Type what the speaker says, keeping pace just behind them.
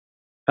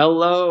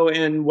Hello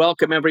and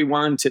welcome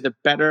everyone to the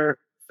Better,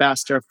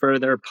 Faster,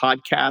 Further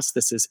podcast.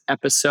 This is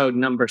episode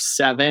number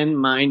 7.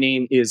 My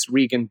name is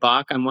Regan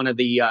Bach. I'm one of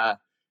the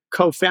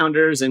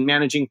co-founders and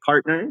managing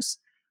partners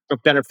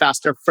of Better,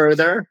 Faster,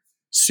 Further.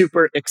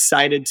 Super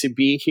excited to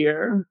be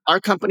here. Our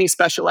company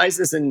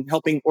specializes in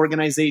helping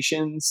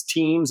organizations,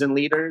 teams, and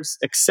leaders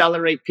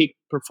accelerate peak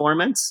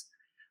performance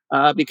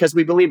because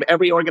we believe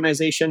every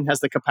organization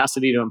has the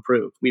capacity to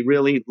improve. We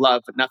really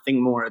love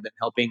nothing more than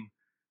helping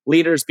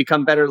leaders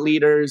become better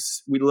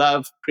leaders. We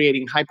love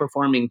creating high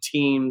performing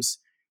teams,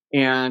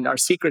 and our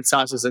secret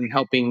sauce is in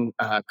helping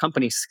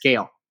companies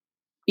scale.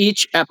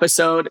 Each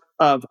episode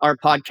of our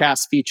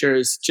podcast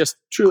features just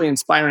truly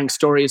inspiring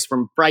stories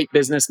from bright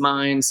business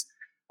minds.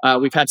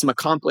 We've had some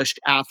accomplished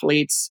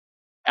athletes,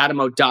 Adam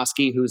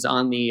Odosky, who's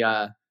on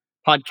the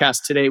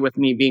podcast today with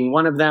me, being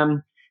one of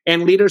them,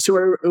 and leaders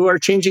who are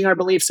changing our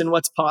beliefs in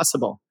what's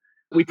possible.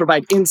 We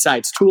provide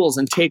insights, tools,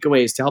 and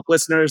takeaways to help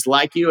listeners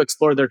like you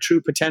explore their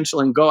true potential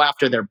and go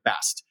after their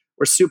best.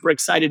 We're super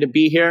excited to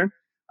be here.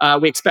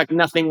 We expect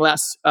nothing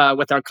less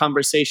with our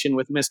conversation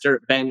with Mr.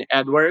 Ben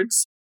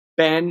Edwards.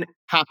 Ben,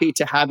 happy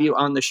to have you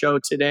on the show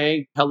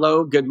today.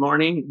 Hello, good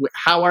morning.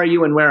 How are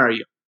you and where are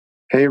you?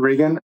 Hey,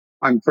 Regan.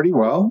 I'm pretty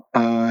well,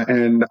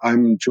 and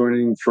I'm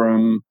joining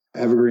from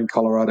Evergreen,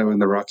 Colorado in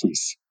the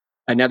Rockies.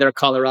 Another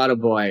Colorado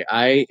boy.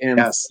 I am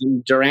Yes.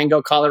 from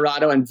Durango,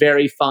 Colorado, and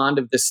very fond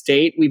of the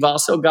state. We've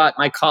also got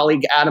my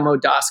colleague, Adam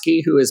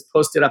Odosky, who is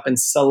posted up in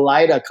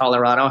Salida,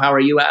 Colorado. How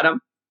are you, Adam?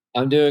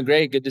 I'm doing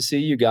great. Good to see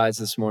you guys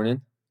this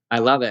morning. I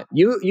love it.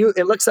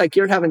 It looks like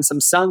you're having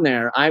some sun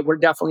there. We're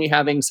definitely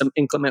having some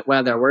inclement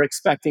weather. We're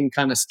expecting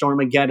kind of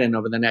Stormageddon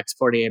over the next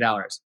 48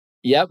 hours.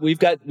 Yep, we've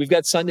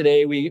got sun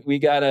today. We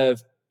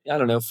got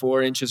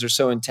 4 inches or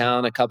so in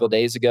town a couple of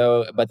days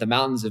ago, but the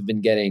mountains have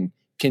been getting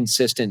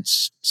consistent,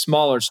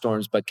 smaller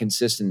storms, but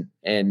consistent,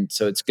 and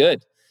so it's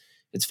good.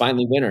 It's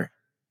finally winter.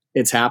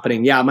 It's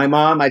happening. Yeah, my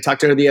mom, I talked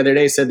to her the other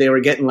day, said they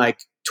were getting like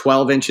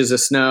 12 inches of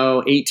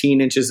snow,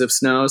 18 inches of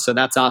snow. So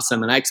that's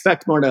awesome. And I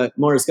expect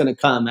more is going to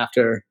come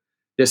after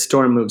this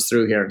storm moves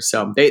through here.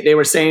 So they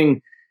were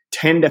saying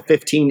 10 to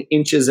 15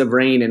 inches of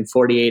rain in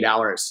 48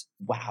 hours.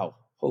 Wow.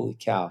 Holy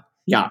cow.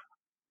 Yeah.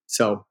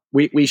 So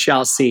we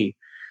shall see.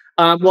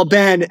 Well,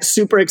 Ben,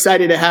 super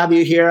excited to have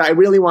you here. I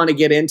really want to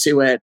get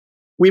into it.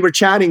 We were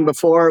chatting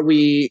before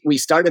we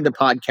started the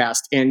podcast,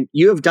 and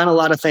you have done a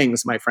lot of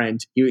things, my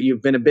friend.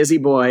 You've been a busy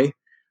boy.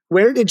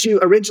 Where did you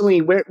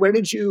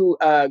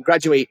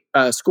graduate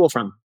school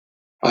from?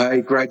 I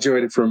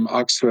graduated from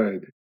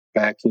Oxford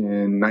back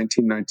in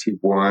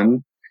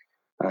 1991.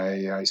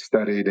 I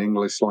studied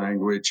English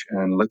language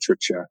and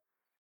literature,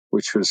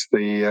 which was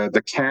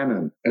the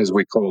canon, as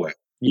we call it.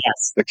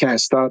 Yes. The canon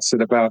starts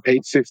at about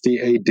 850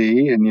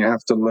 AD, and you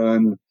have to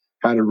learn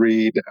how to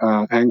read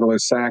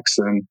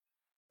Anglo-Saxon,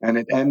 and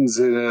it ends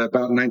at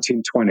about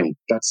 1920.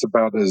 That's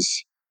about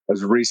as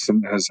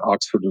recent as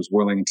Oxford was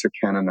willing to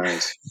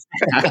canonize.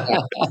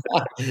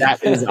 That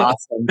is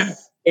awesome.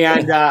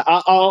 And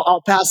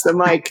I'll pass the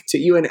mic to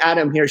you and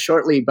Adam here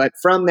shortly. But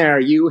from there,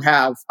 you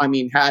have,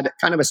 had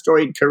kind of a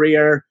storied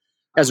career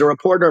as a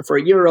reporter for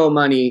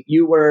Euromoney.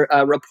 You were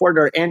a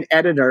reporter and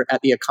editor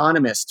at The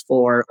Economist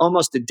for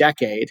almost a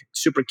decade.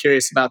 Super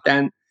curious about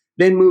that.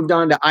 Then moved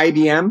on to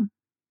IBM,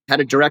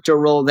 had a director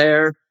role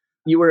there.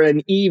 You were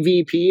an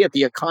EVP at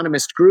The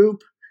Economist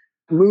Group,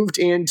 moved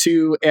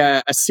into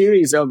a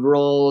series of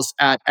roles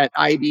at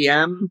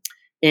IBM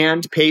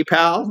and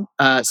PayPal.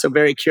 So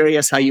very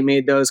curious how you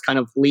made those kind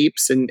of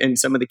leaps and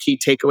some of the key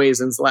takeaways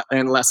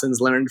and lessons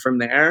learned from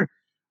there.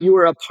 You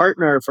were a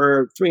partner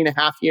for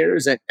 3.5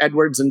 years at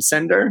Edwards and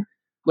Sender.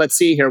 Let's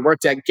see here,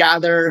 worked at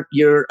Gather.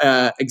 You're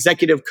an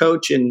executive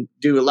coach and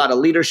do a lot of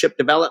leadership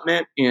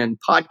development and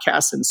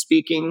podcasts and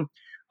speaking.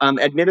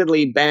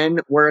 Admittedly, Ben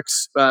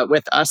works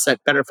with us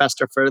at Better,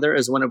 Faster, Further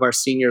as one of our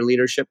senior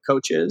leadership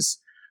coaches.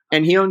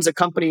 And he owns a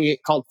company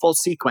called Full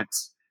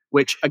Sequence,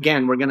 which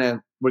again, we're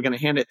gonna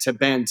hand it to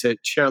Ben to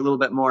share a little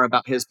bit more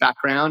about his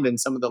background and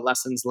some of the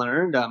lessons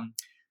learned.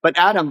 But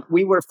Adam,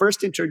 we were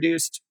first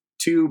introduced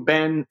to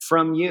Ben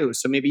from you,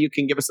 so maybe you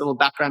can give us a little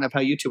background of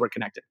how you two were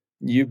connected.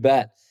 You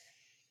bet.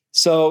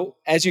 So,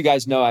 as you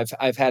guys know,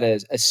 I've had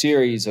a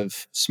series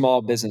of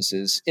small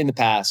businesses in the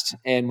past,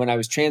 and when I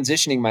was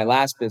transitioning my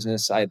last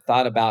business, I had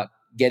thought about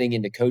getting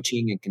into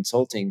coaching and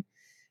consulting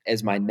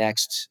as my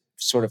next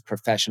sort of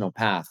professional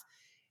path.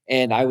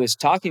 And I was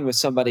talking with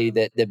somebody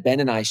that Ben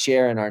and I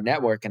share in our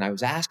network, and I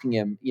was asking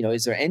him,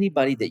 is there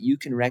anybody that you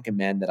can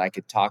recommend that I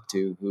could talk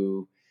to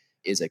who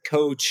is a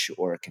coach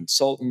or a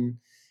consultant?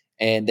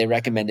 And they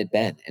recommended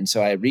Ben. And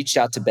so I reached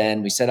out to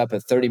Ben. We set up a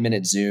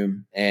 30-minute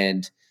Zoom,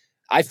 and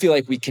I feel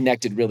like we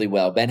connected really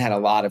well. Ben had a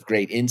lot of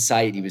great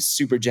insight. He was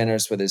super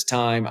generous with his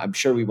time. I'm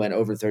sure we went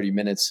over 30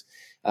 minutes,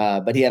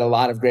 but he had a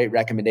lot of great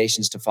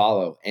recommendations to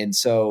follow. And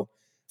so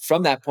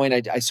from that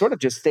point, I sort of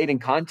just stayed in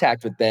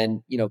contact with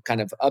Ben, kind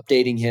of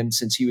updating him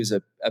since he was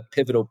a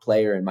pivotal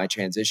player in my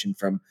transition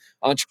from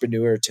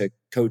entrepreneur to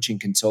coaching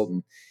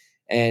consultant.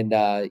 And,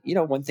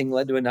 one thing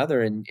led to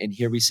another, and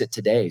here we sit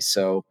today.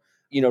 So,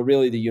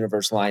 really the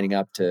universe lining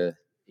up to,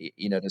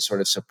 to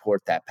sort of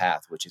support that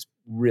path, which is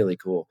really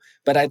cool.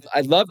 But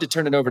I'd love to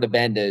turn it over to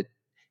Ben to,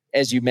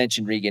 as you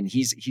mentioned, Regan,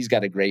 he's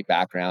got a great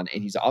background,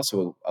 and he's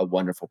also a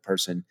wonderful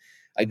person,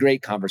 a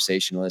great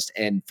conversationalist.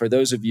 And for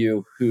those of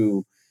you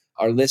who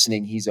are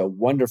listening, he's a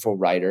wonderful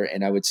writer,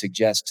 and I would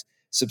suggest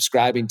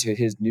subscribing to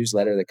his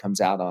newsletter that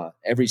comes out on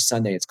every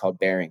Sunday. It's called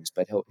Bearings,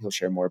 but he'll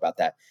share more about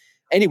that.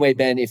 Anyway,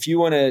 Ben, if you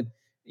want to,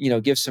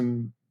 give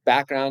some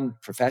background,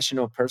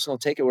 professional, personal,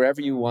 take it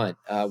wherever you want.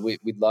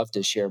 We'd love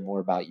to share more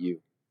about you.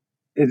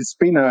 It's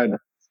been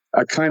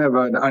a kind of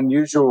an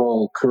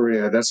unusual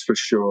career, that's for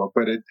sure,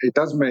 but it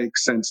does make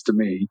sense to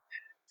me.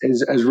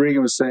 As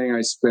Regan was saying,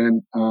 I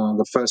spent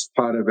the first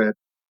part of it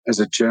as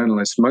a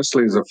journalist,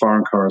 mostly as a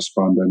foreign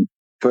correspondent,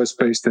 first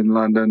based in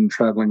London,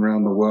 traveling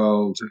around the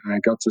world. I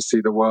got to see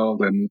the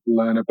world and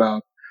learn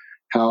about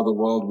how the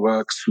world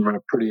works from a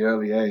pretty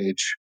early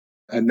age.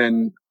 And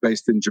then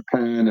based in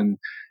Japan, and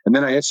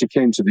then I actually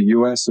came to the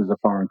US as a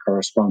foreign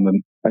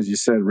correspondent, as you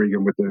said,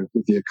 Regan, with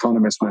the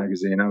Economist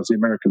magazine. I was the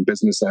American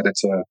business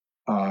editor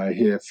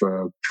here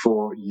for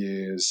 4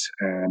 years,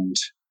 and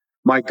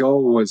my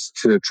goal was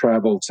to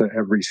travel to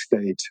every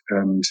state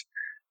and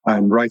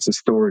write a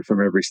story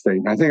from every state.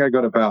 And I think I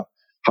got about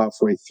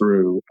halfway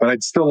through, but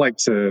I'd still like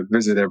to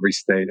visit every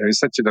state. It was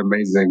such an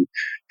amazing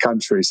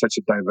country, such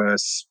a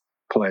diverse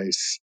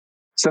place.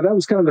 So that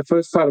was kind of the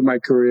first part of my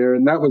career,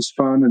 and that was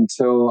fun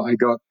until I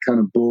got kind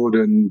of bored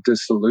and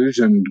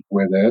disillusioned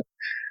with it,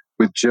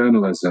 with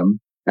journalism.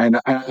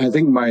 And I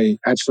think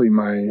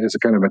it's a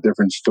kind of a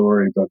different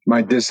story, but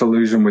my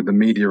disillusion with the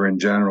media in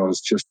general has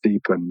just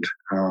deepened.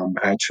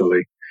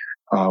 Actually,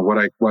 what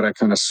I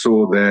kind of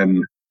saw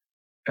then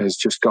has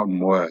just gotten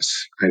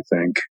worse, I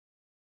think.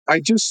 I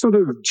just sort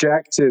of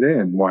jacked it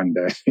in one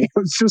day. It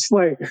was just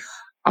like,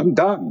 I'm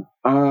done.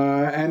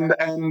 And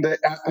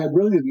I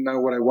really didn't know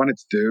what I wanted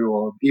to do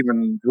or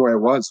even who I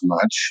was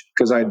much,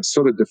 because I'd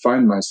sort of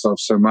defined myself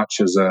so much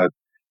as a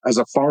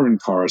foreign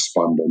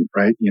correspondent,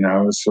 right? It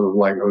was sort of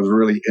like I was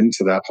really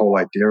into that whole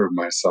idea of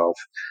myself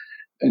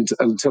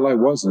until I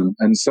wasn't.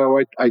 And so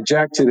I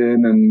jacked it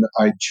in and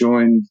I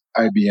joined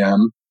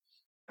IBM.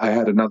 I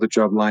had another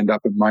job lined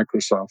up at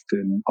Microsoft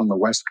on the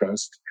West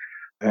Coast,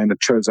 and I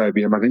chose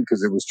IBM, I think,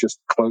 because it was just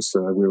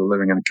closer. We were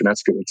living in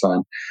Connecticut at the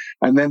time.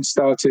 And then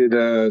started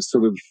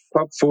sort of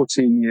about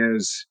 14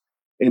 years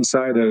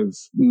inside of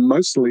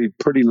mostly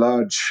pretty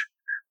large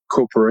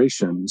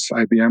corporations.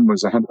 IBM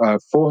was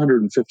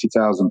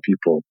 450,000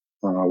 people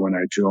when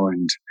I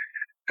joined.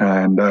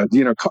 And,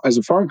 as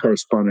a foreign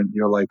correspondent,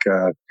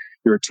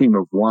 you're a team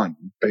of one,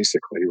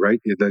 basically,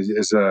 right? There's you,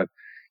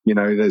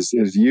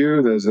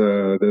 there's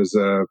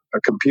a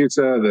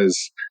computer,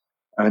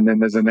 and then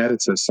there's an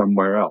editor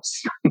somewhere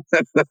else,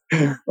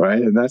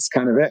 right? And that's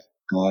kind of it.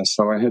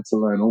 So I had to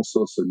learn all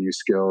sorts of new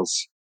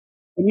skills.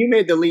 When you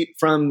made the leap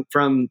from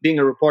being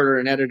a reporter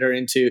and editor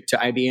to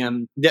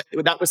IBM,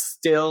 that was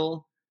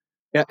still.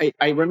 Yeah,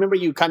 I remember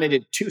you kind of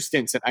did two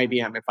stints at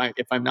IBM,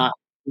 if I'm not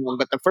wrong.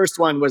 But the first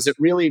one, was it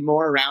really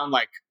more around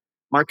like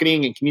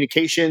marketing and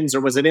communications,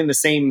 or was it in the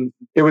same?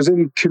 It was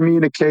in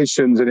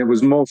communications, and it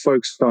was more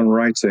focused on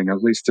writing,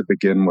 at least to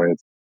begin with.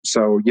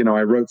 So,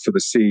 I wrote for the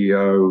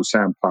CEO,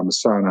 Sam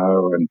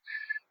Palmisano, and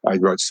I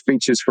wrote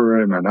speeches for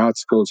him and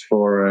articles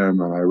for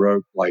him, and I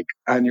wrote like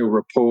annual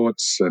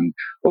reports and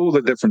all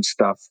the different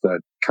stuff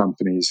that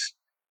companies.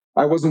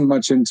 I wasn't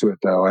much into it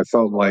though. I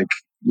felt like,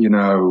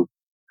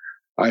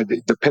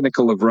 the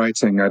pinnacle of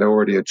writing I'd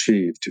already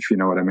achieved, if you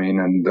know what I mean.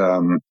 And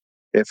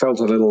it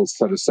felt a little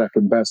sort of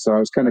second best. So I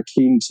was kind of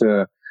keen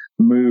to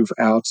move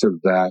out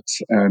of that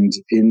and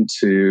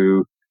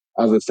into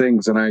other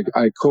things. And I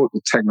caught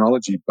the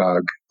technology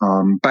bug.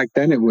 Back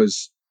then it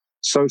was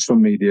social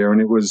media,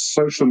 and it was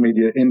social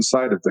media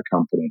inside of the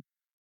company.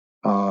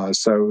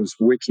 So it was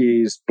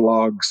wikis,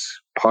 blogs,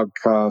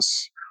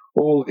 podcasts,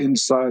 all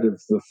inside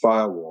of the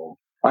firewall.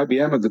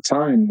 IBM at the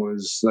time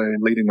was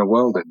leading the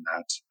world in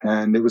that.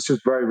 And it was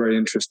just very, very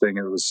interesting.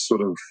 It was sort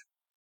of,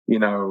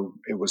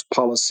 it was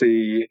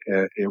policy.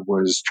 It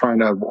was trying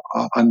to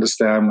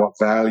understand what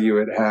value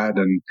it had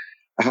and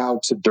how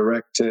to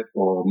direct it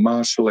or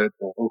marshal it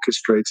or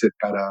orchestrate it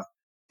better.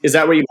 Is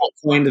that where you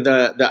coined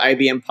the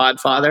IBM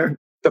Podfather?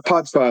 The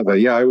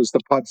Podfather, yeah, I was the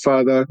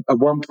Podfather at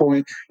one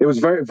point. It was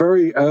very,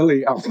 very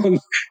early on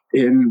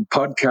in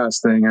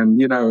podcasting,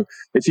 and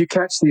if you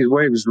catch these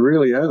waves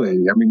really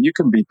early, I mean, you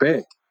can be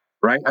big,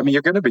 right? I mean,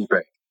 you're going to be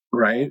big,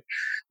 right?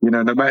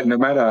 No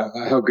matter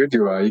how good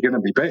you are, you're going to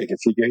be big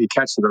if you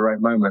catch it at the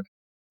right moment.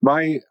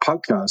 My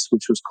podcast,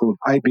 which was called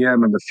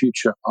IBM and the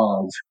Future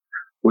of,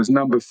 was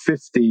number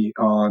 50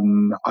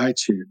 on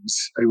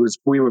iTunes.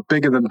 We were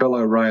bigger than Bill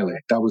O'Reilly.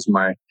 That was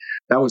my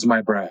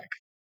brag.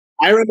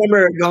 I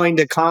remember going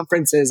to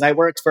conferences. I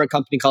worked for a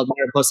company called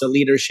Mariposa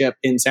Leadership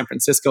in San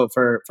Francisco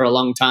for a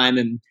long time.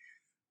 And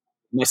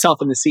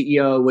myself and the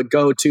CEO would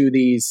go to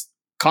these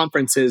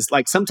conferences,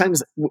 like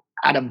sometimes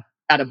at a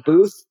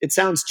booth. It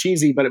sounds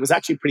cheesy, but it was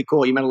actually pretty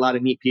cool. You met a lot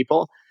of neat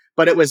people.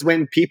 But it was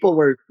when people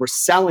were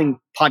selling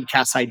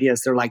podcast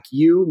ideas. They're like,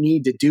 you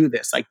need to do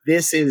this. Like,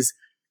 this is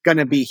going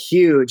to be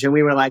huge. And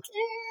we were like,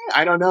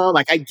 I don't know.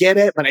 Like, I get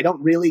it, but I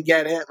don't really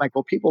get it. Like,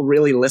 will people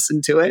really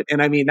listen to it?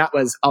 And I mean, that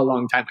was a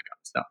long time ago.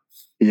 So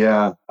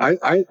Yeah,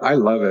 I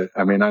love it.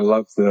 I mean, I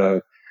love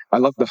the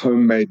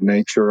homemade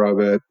nature of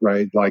it,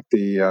 right? Like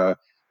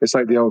it's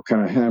like the old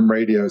kind of ham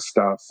radio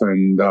stuff,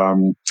 and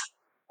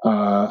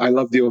I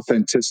love the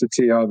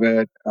authenticity of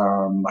it.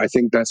 I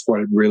think that's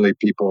what really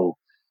people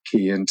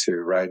key into,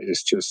 right?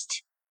 It's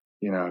just,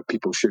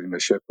 people shooting the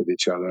shit with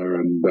each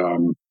other,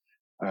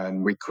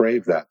 and we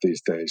crave that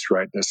these days,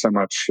 right? There's so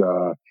much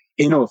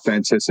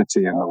inauthenticity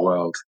in the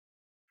world.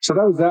 So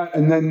that was that.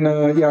 And then,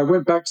 I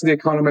went back to The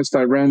Economist.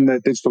 I ran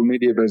the digital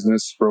media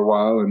business for a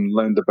while and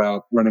learned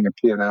about running a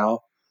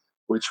P&L,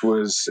 which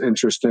was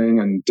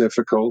interesting and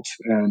difficult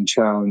and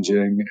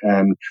challenging,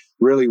 and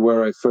really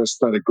where I first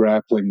started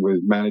grappling with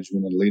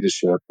management and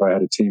leadership. I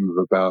had a team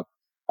of about,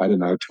 I don't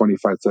know,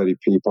 25, 30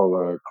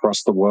 people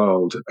across the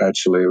world.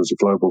 Actually, it was a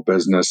global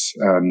business.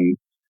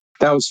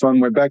 That was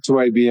fun. Went back to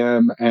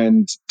IBM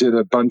and did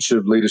a bunch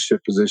of leadership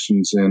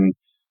positions in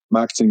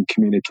marketing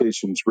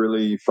communications,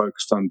 really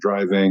focused on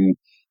driving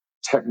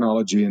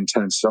technology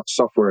intensive,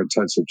 software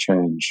intensive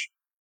change.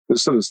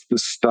 This sort of the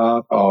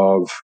start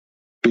of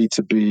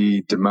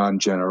B2B demand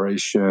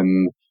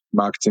generation,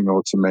 marketing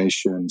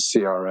automation,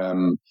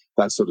 CRM,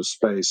 that sort of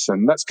space.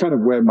 And that's kind of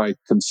where my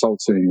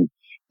consulting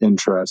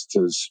interest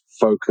is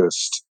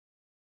focused.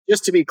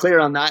 just to be clear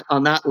on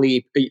that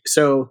leap,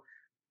 so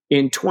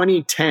in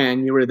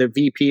 2010, you were the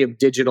VP of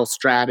Digital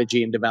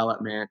Strategy and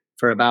Development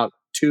for about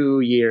 2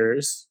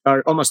 years,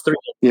 or almost 3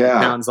 years, it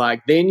Yeah. sounds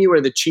like. Then you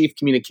were the Chief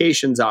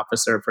Communications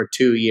Officer for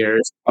 2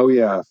 years. Oh,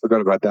 yeah. I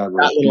forgot about that.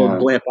 That little Yeah.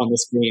 blip on the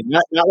screen.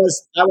 That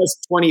was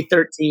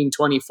 2013,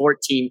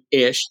 2014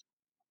 ish.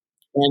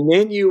 And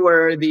then you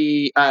were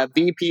the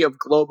VP of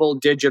Global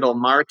Digital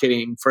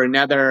Marketing for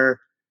another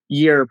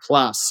year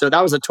plus. So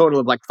that was a total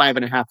of like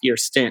 5.5 year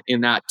stint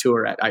in that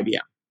tour at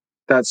IBM.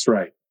 That's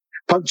right.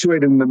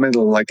 Punctuate in the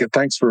middle.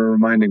 Thanks for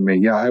reminding me.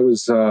 Yeah, I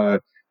was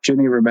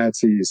Ginny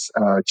Rometti's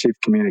Chief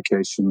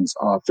Communications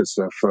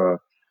Officer for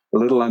a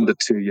little under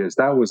 2 years.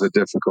 That was a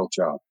difficult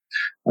job.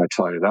 I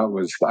tell you,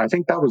 I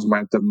think that was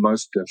the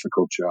most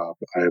difficult job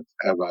I've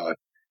ever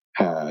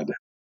had.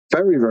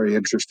 Very, very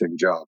interesting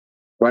job.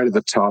 Right at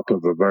the top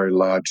of a very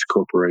large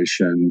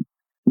corporation.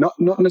 Not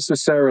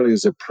necessarily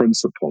as a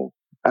principal.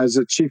 As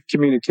a chief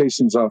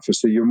communications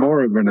officer, you're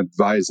more of an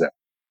advisor.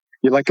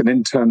 You're like an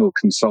internal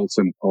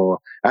consultant, or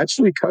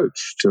actually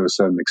coach to a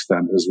certain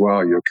extent as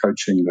well. You're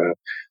coaching the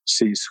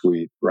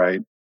C-suite,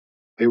 right?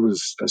 It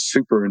was a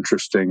super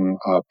interesting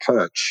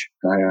perch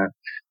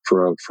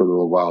for a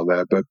little while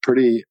there, but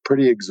pretty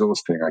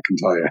exhausting, I can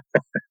tell you.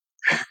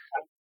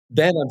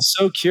 Ben, I'm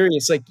so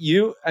curious. Like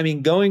I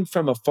mean, going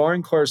from a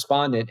foreign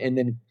correspondent and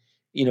then,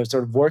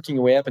 sort of working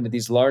your way up into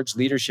these large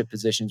leadership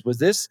positions, was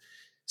this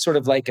sort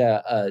of like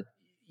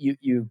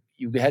you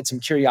had some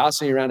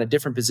curiosity around a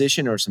different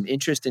position or some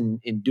interest in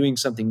doing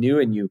something new,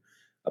 and you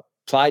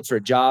applied for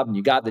a job and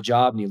you got the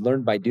job and you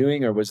learned by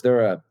doing, or was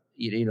there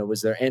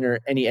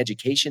any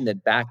education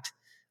that backed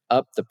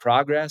up the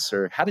progress,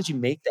 or how did you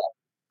make that?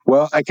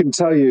 Well, I can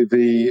tell you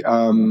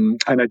and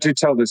I do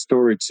tell this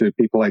story to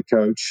people I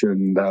coach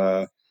and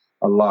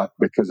a lot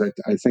because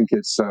I think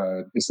it's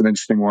an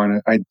interesting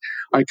one. I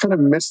kind of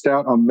missed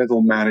out on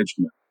middle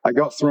management. I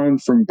got thrown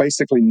from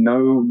basically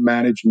no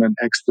management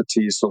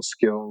expertise or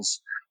skills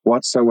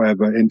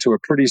whatsoever into a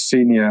pretty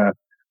senior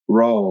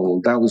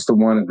role. That was the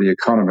one of the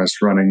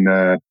economists running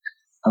the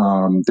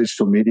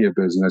digital media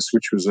business,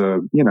 which was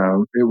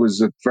it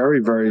was a very,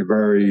 very,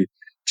 very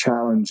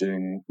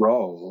challenging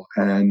role.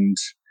 And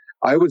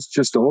I was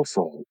just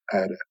awful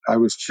at it. I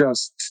was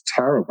just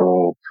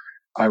terrible.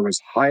 I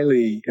was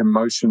highly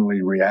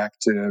emotionally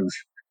reactive.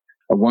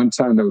 At one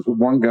time, there was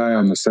one guy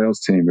on the sales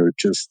team who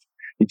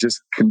he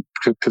just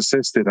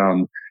persisted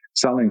on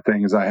selling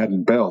things I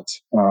hadn't built,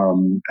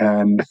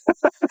 and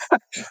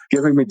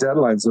giving me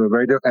deadlines that were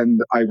very different.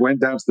 And I went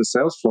down to the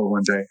sales floor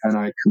one day and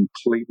I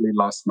completely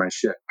lost my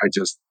shit. I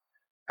just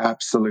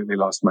absolutely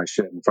lost my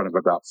shit in front of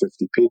about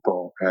 50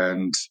 people.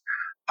 And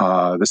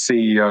the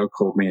CEO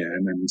called me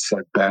in and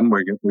said, "Ben,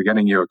 we're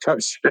getting you a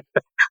coach."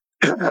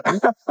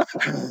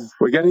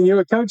 We're getting you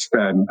a coach,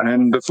 Ben.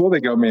 And before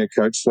they got me a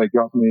coach, they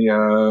got me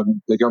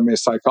a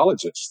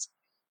psychologist.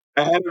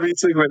 I had a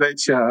meeting with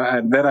HR,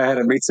 and then I had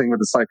a meeting with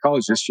the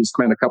psychologist. She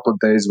spent a couple of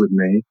days with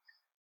me.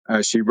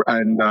 And she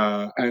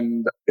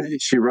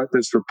wrote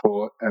this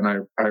report, and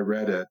I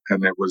read it,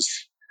 and there was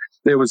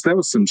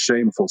some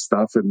shameful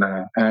stuff in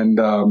there, and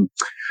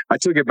I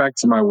took it back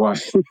to my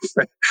wife,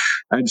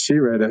 and she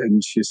read it,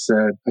 and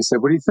I said,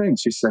 "What do you think?"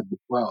 She said,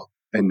 "Well,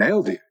 they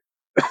nailed you."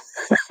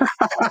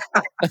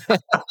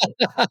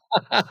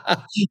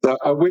 So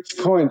at which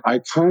point I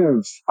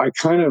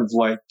kind of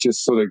like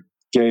just sort of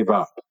gave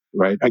up,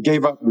 right? I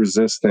gave up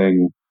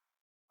resisting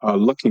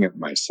looking at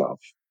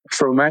myself,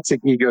 traumatic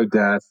ego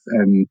death,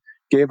 and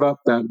gave up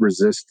that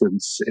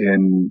resistance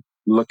in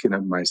looking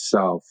at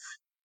myself.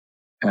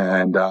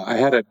 And I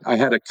had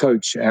a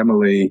coach,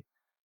 Emily,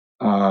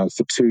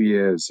 for 2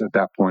 years at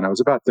that point. I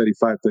was about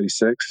 35,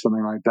 36,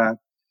 something like that.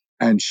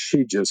 And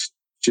she just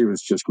She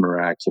was just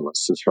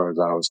miraculous as far as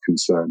I was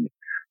concerned,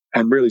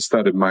 and really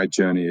started my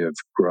journey of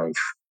growth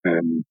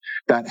and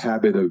that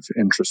habit of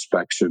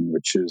introspection,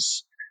 which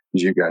is,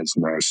 as you guys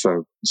know,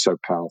 so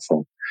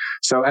powerful.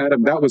 So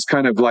Adam, that was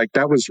kind of like,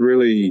 that was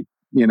really,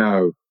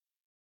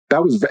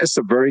 it's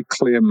a very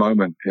clear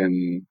moment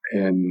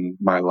in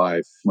my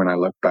life when I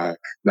look back,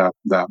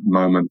 that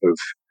moment of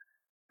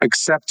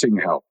accepting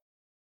help.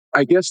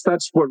 I guess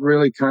that's what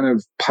really kind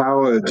of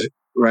powered,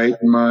 right,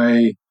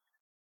 my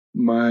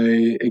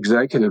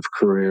executive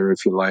career,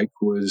 if you like,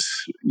 was,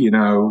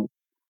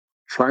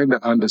 trying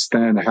to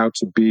understand how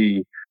to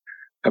be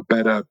a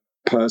better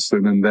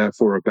person and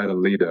therefore a better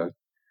leader,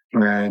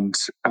 and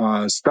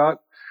start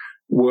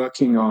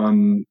working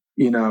on,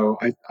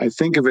 I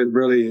think of it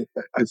really,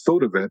 I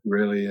thought of it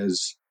really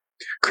as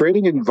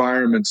creating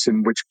environments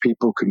in which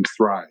people can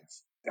thrive.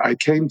 I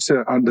came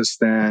to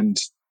understand,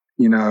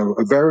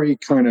 a very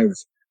kind of,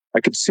 I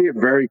could see it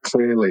very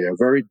clearly, a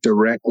very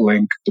direct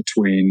link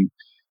between,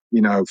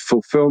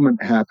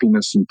 fulfillment,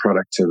 happiness, and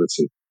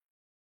productivity.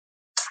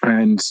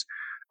 And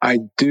I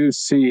do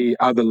see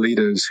other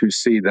leaders who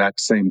see that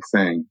same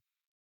thing.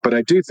 But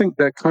I do think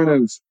they're kind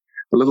of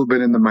a little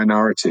bit in the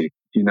minority,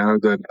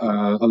 that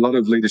a lot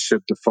of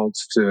leadership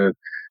defaults to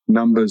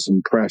numbers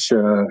and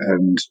pressure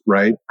and,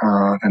 right,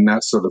 and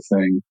that sort of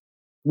thing.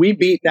 We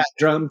beat that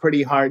drum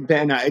pretty hard,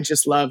 Ben. I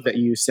just love that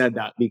you said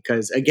that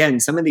because, again,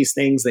 some of these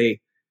things,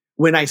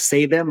 when I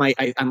say them,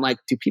 I'm like,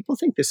 do people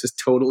think this is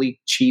totally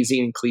cheesy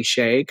and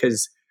cliche?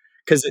 Because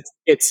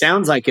it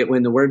sounds like it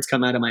when the words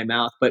come out of my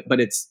mouth, but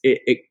it's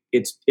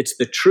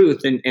the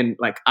truth, and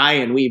like I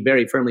and we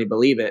very firmly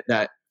believe it,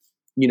 that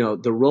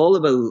the role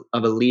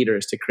of a leader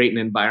is to create an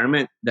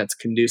environment that's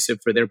conducive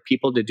for their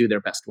people to do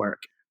their best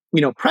work.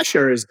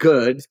 Pressure is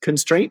good,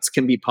 constraints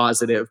can be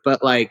positive,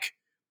 but like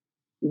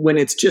when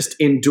it's just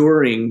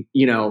enduring,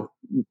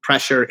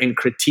 pressure and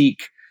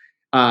critique,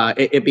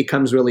 it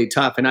becomes really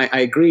tough. And I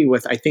agree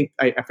with, I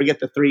forget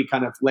the three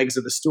kind of legs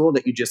of the stool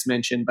that you just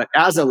mentioned, but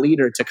as a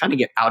leader to kind of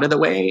get out of the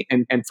way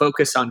and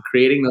focus on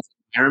creating those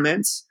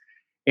environments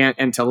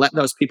and to let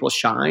those people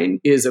shine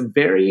is a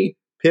very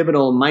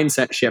pivotal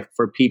mindset shift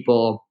for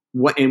people.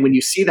 And when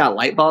you see that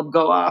light bulb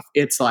go off,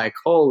 it's like,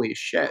 holy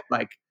shit,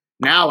 like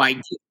now I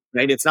get,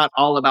 right? It's not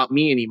all about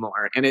me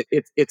anymore. And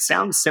it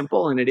sounds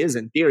simple and it is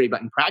in theory, but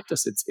in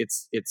practice,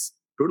 it's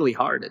brutally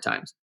hard at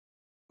times.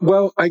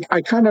 Well,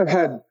 I kind of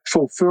had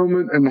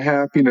fulfillment and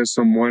happiness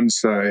on one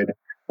side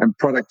and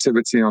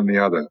productivity on the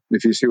other,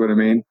 if you see what I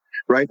mean,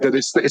 right? That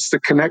it's the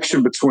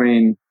connection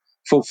between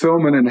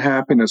fulfillment and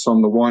happiness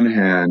on the one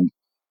hand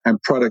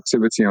and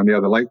productivity on the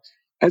other. Like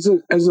as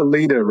a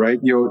leader, right,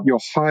 you're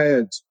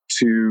hired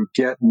to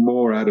get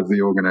more out of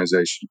the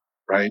organization,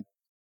 right?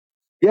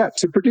 Yeah,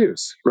 to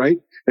produce, right?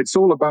 It's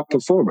all about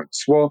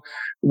performance. Well,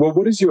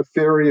 what is your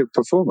theory of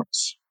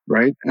performance,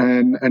 right?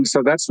 And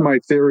so that's my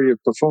theory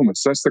of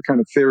performance. That's the kind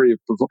of theory of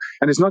performance,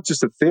 and it's not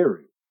just a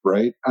theory,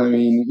 right? I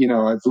mean,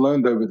 I've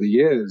learned over the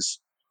years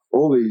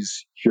all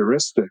these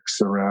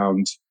heuristics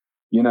around,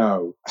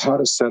 how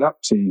to set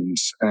up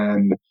teams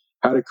and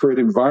how to create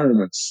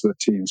environments that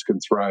teams can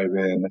thrive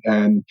in,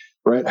 and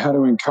right, how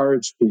to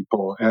encourage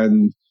people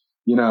and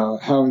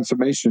how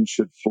information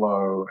should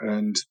flow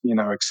and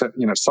accept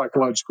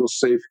psychological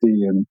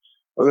safety, and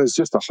well, there's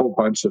just a whole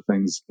bunch of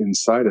things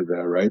inside of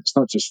there, right? It's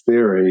not just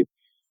theory,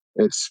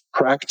 it's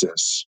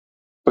practice,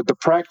 but the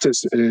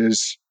practice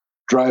is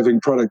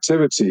driving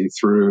productivity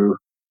through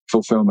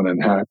fulfillment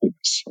and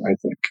happiness, I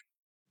think.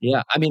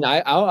 Yeah. I mean,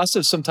 I'll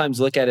also sometimes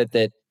look at it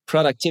that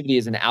productivity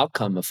is an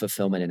outcome of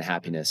fulfillment and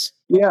happiness.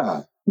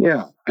 Yeah,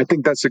 I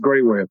think that's a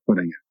great way of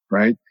putting it,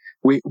 right?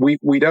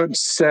 We don't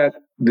set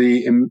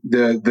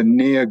the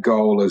near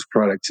goal as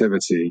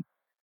productivity.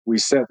 We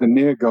set the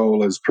near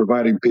goal as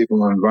providing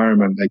people an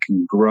environment they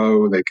can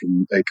grow, they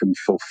can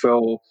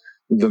fulfill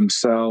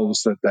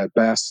themselves at their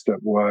best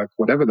at work,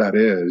 whatever that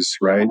is,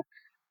 right?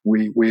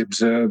 We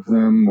observe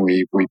them,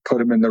 we put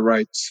them in the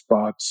right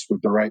spots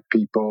with the right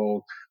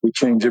people, we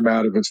change them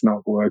out if it's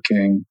not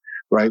working,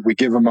 right? We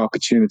give them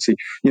opportunity.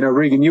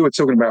 Regan, you were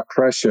talking about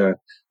pressure.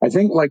 I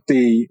think like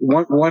the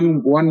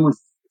one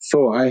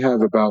thought I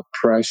have about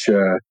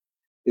pressure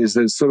is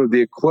there's sort of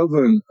the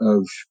equivalent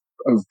of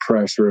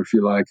pressure, if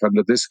you like,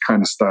 under this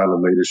kind of style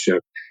of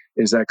leadership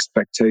is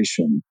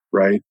expectation,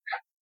 right?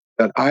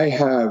 That I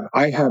have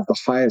the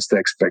highest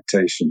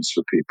expectations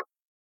for people,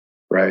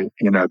 right?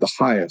 The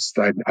highest.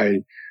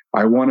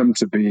 I want them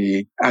to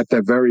be at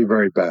their very,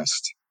 very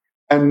best.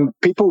 And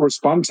people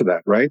respond to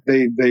that, right?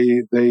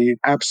 They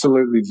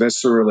absolutely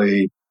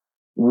viscerally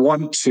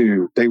want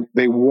to,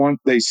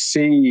 they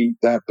see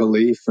that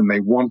belief and they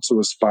want to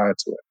aspire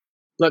to it.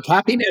 Look,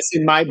 happiness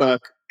in my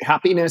book,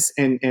 happiness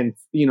and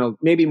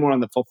maybe more on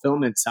the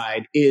fulfillment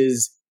side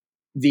is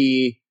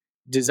the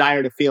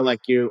desire to feel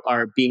like you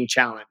are being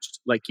challenged,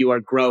 like you are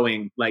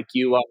growing, like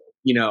you are,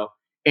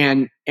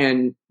 and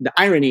the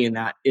irony in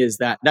that is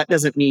that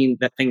doesn't mean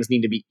that things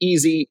need to be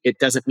easy. It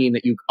doesn't mean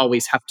that you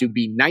always have to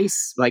be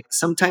nice. Like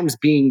sometimes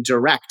being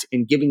direct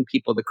and giving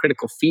people the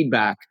critical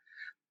feedback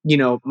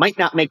might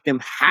not make them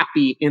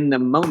happy in the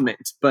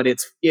moment, but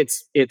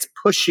it's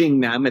pushing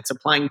them, it's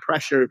applying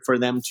pressure for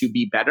them to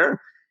be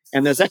better.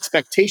 And there's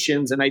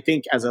expectations. And I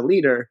think as a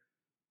leader,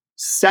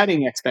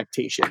 setting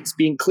expectations,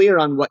 being clear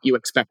on what you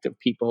expect of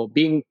people,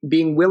 being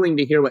willing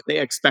to hear what they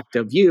expect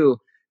of you,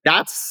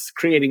 that's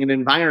creating an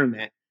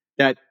environment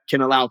that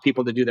can allow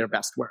people to do their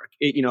best work.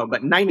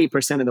 But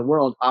 90% of the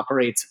world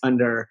operates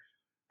under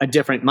a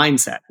different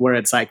mindset where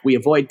it's like we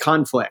avoid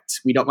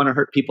conflict. We don't want to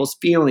hurt people's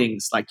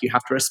feelings. Like you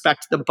have to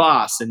respect the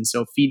boss. And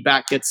so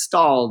feedback gets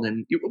stalled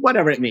and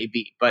whatever it may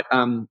be. But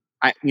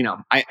I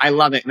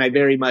love it. And I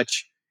very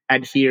much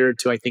adhere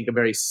to, I think, a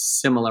very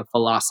similar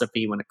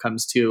philosophy when it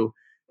comes to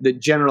the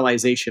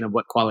generalization of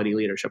what quality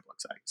leadership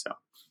looks like. So,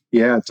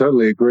 yeah, I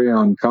totally agree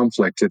on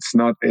conflict.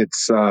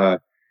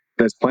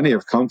 There's plenty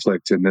of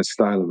conflict in this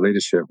style of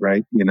leadership,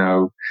 right?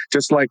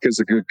 Just like as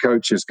a good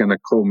coach is going to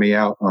call me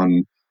out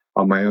on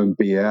my own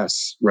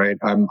BS, right?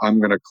 I'm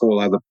going to call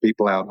other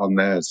people out on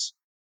theirs.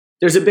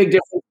 there's a big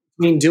difference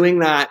between doing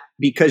that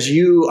because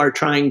you are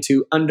trying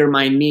to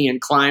undermine me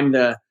and climb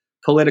the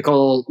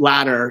political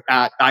ladder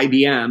at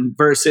IBM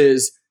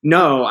versus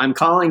no, I'm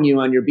calling you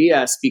on your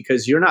BS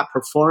because you're not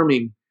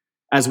performing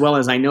as well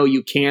as I know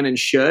you can and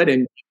should.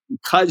 And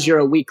because you're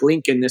a weak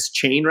link in this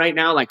chain right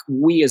now, like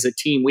we as a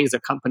team, we as a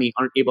company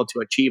aren't able to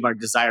achieve our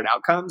desired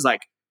outcomes,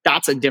 like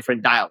that's a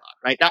different dialogue,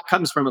 right? That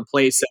comes from a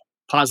place of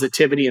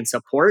positivity and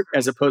support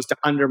as opposed to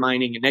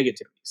undermining and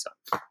negativity. So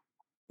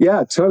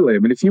Yeah, totally. I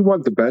mean, if you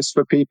want the best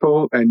for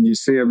people and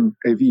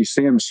if you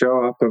see them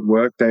show up at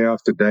work day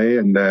after day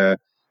and they're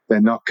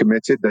not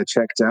committed, they're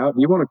checked out,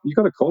 you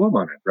got to call them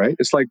on it, right?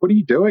 It's like, what are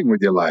you doing with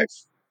your life?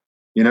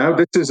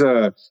 This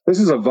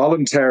is a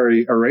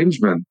voluntary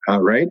arrangement,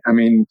 right? I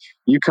mean,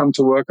 you come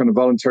to work on a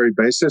voluntary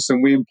basis,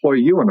 and we employ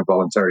you on a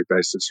voluntary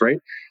basis, right?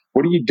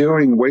 What are you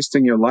doing,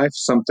 wasting your life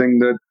something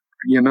that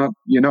you're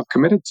not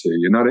committed to,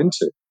 you're not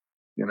into,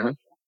 you know?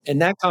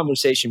 And that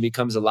conversation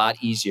becomes a lot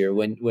easier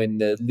when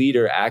the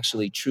leader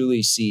actually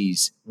truly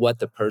sees what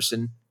the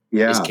person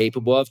is Yeah,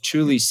 capable of,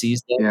 truly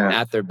sees them yeah,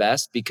 at their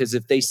best. Because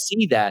if they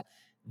see that,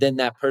 then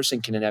that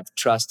person can have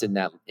trust in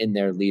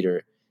their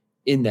leader,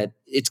 in that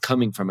it's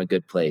coming from a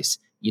good place.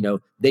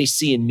 They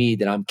see in me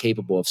that I'm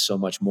capable of so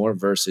much more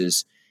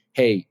versus,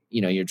 hey,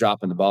 you're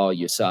dropping the ball,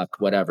 you suck,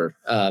 whatever.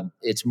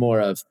 It's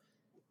more of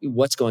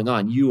what's going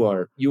on. You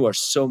are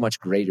so much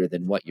greater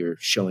than what you're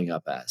showing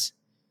up as.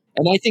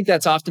 And I think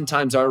that's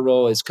oftentimes our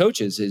role as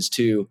coaches is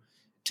to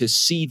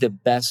see the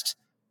best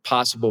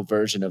possible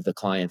version of the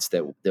clients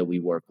that we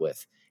work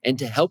with and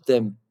to help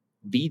them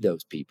be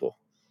those people.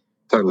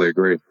 totally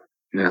agree.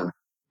 Yeah.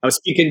 I was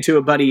speaking to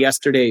a buddy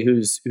yesterday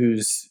who's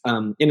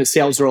in a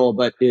sales role,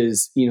 but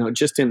is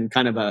just in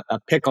kind of a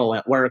pickle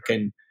at work,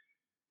 and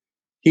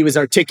he was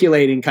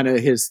articulating kind of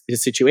his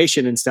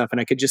situation and stuff,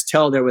 and I could just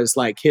tell there was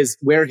like his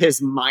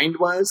mind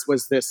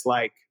was this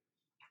like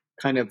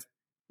kind of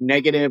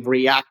negative,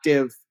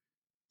 reactive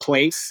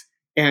place.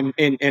 And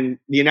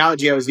the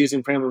analogy I was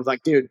using for him was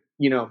like, dude,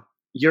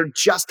 you're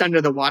just under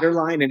the water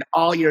line and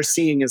all you're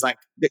seeing is like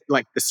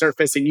the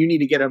surface, and you need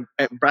to get a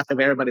breath of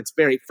air, but it's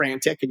very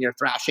frantic and you're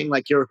thrashing.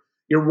 Like you're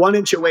 1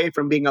 inch away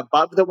from being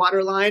above the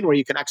water line where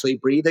you can actually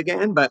breathe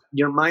again, but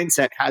your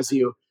mindset has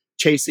you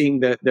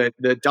chasing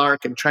the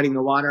dark and treading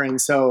the water. And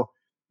so,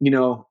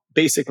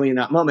 basically in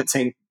that moment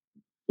saying,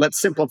 let's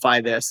simplify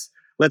this.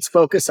 Let's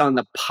focus on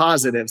the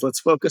positives. Let's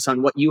focus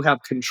on what you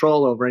have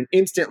control over. And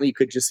instantly you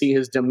could just see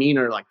his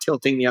demeanor like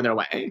tilting the other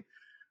way.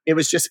 It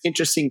was just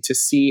interesting to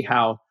see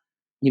how,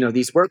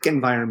 these work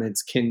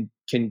environments can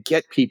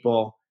get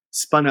people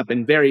spun up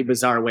in very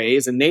bizarre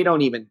ways and they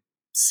don't even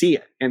see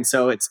it. And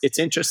so it's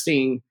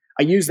interesting.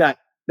 I use that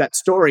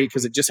story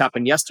because it just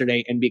happened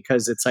yesterday and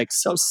because it's like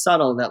so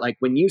subtle that like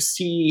when you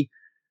see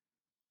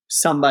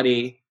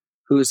somebody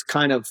who's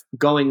kind of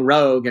going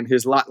rogue and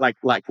who's like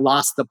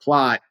lost the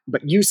plot,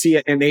 but you see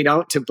it and they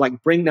don't, to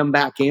like bring them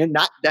back in.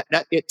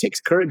 That it takes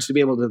courage to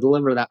be able to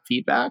deliver that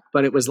feedback.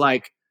 But it was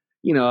like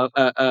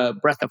a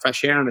breath of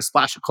fresh air and a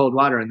splash of cold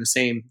water in the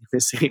same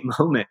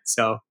moment.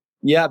 So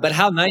Yeah, but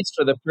how nice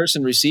for the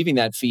person receiving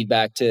that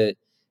feedback to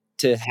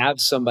have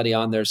somebody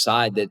on their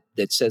side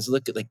that says,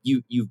 look, like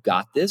you've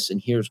got this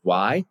and here's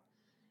why.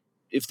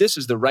 If this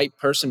is the right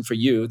person for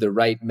you, the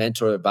right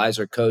mentor,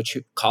 advisor, coach,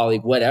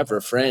 colleague,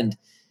 whatever, friend,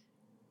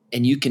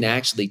 and you can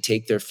actually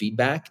take their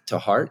feedback to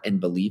heart and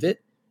believe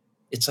it,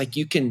 it's like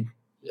you can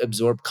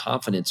absorb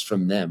confidence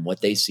from them,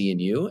 what they see in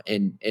you,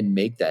 and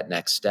make that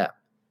next step.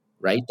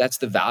 Right? That's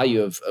the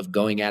value of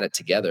going at it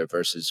together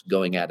versus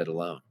going at it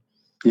alone.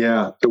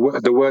 Yeah, the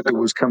word that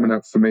was coming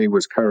up for me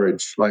was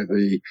courage. Like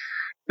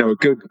a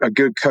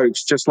good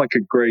coach, just like a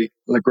great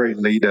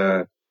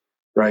leader,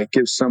 right?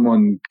 Gives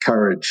someone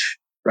courage,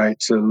 right,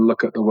 to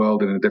look at the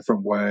world in a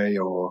different way,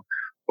 or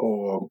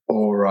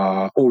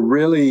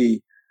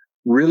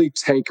really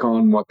take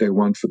on what they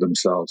want for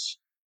themselves,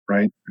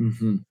 right?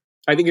 Mm-hmm.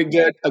 I think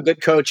a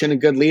good coach and a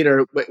good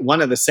leader,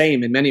 one of the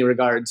same in many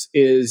regards,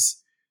 is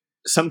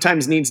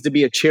sometimes needs to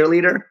be a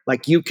cheerleader.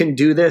 Like you can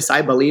do this,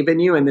 I believe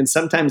in you, and then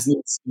sometimes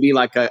needs to be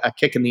like a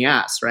kick in the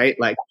ass, right?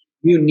 Like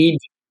you need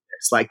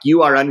is. Like,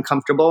 you are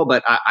uncomfortable,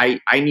 but I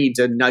need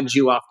to nudge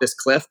you off this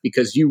cliff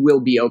because you will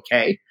be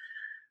okay.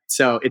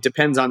 So it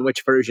depends on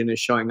which version is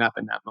showing up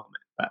in that moment.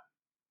 But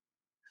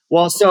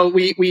well, so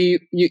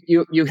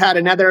you had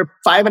another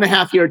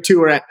 5.5 year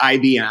tour at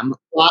IBM,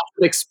 lots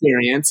of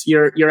experience.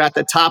 You're at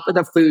the top of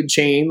the food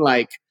chain,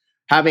 like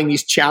having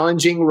these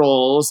challenging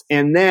roles,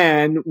 and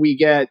then we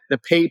get the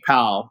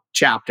PayPal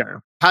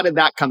chapter. How did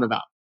that come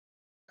about?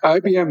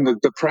 IBM,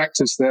 the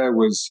practice there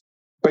was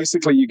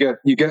basically you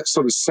get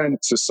sort of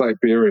sent to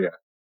Siberia.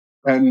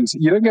 And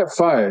you don't get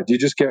fired; you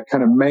just get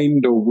kind of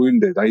maimed or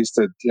wounded. I used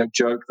to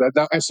joke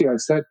that actually I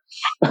said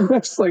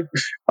it's like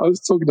I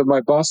was talking to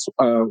my boss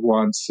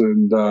once,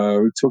 and we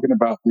were talking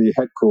about the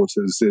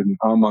headquarters in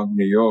Armonk,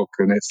 New York,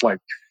 and it's like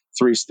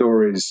 3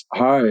 stories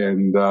high,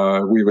 and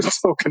we were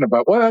talking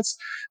about, well, that's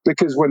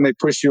because when they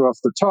push you off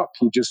the top,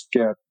 you just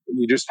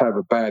have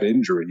a bad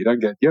injury. You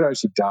don't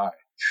actually die.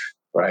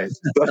 Right.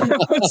 That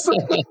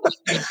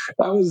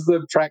was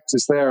the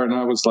practice there, and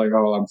I was like,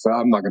 "Oh, I'm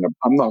not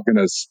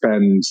gonna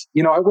spend."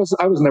 I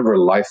was never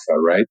a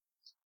lifer, right?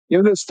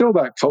 There's still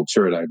that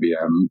culture at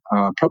IBM,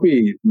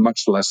 probably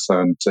much less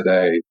so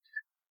today,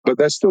 but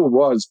there still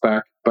was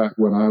back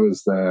when I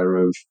was there.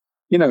 A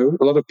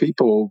lot of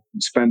people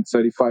spent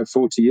 35,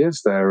 40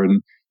 years there,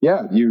 and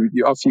yeah, you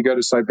off you go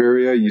to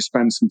Siberia, you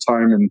spend some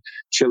time in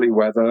chilly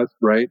weather,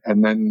 right,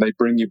 and then they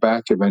bring you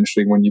back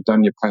eventually when you've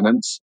done your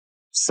penance.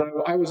 So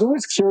I was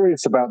always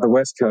curious about the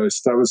West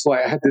Coast. I was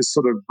like, I had this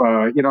sort of,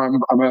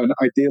 I'm an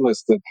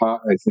idealist at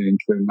heart, I think,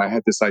 and I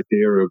had this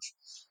idea of,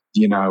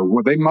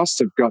 well, they must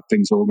have got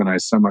things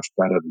organized so much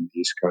better than the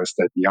East Coast.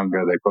 They're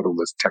younger, they've got all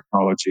this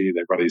technology,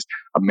 they've got these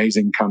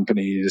amazing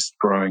companies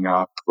growing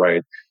up,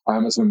 right?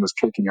 Amazon was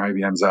kicking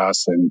IBM's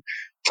ass in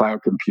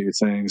cloud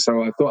computing.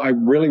 So I thought I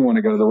really want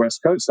to go to the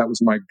West Coast. That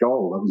was my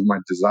goal, that was my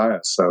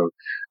desire. So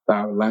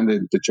that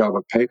landed the job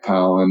at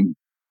PayPal, and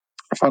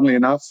funnily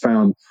enough,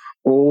 found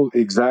all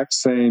exact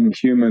same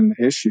human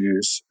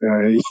issues,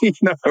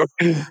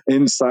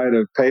 inside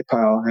of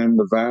PayPal and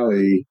the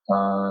Valley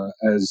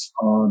as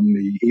on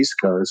the East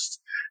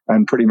Coast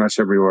and pretty much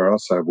everywhere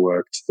else I've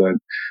worked. That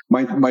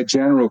my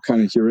general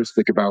kind of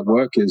heuristic about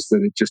work is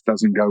that it just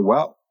doesn't go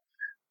well.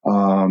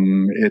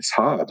 It's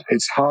hard.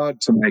 It's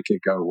hard to make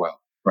it go well,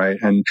 right?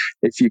 And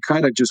if you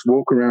kind of just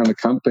walk around a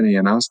company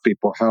and ask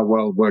people how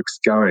well work's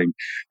going,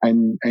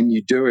 and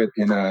you do it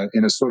in a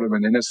sort of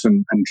an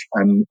innocent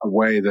and a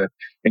way that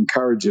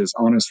encourages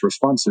honest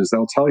responses,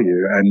 they'll tell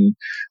you and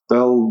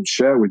they'll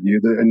share with you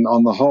that, and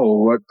on the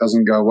whole, work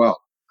doesn't go well.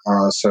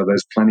 So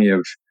there's plenty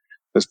of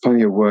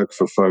work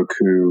for folk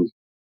who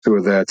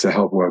are there to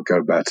help work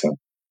go better.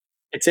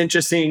 It's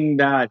interesting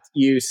that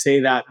you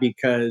say that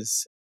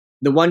because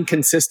the one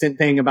consistent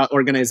thing about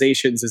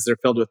organizations is they're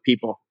filled with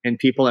people, and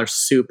people are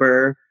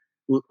super.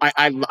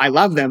 I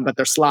love them, but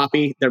they're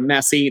sloppy, they're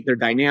messy, they're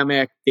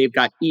dynamic. They've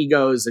got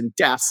egos and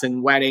deaths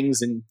and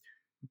weddings and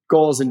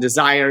goals and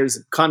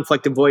desires,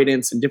 conflict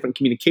avoidance and different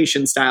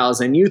communication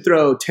styles. And you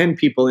throw 10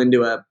 people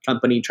into a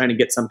company trying to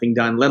get something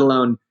done, let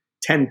alone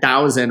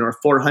 10,000 or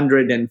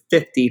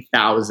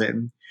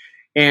 450,000.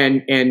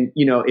 And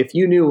if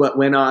you knew what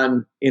went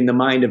on in the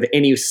mind of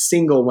any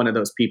single one of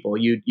those people,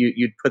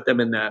 you'd put them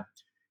in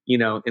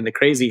the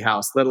crazy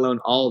house, let alone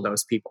all of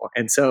those people.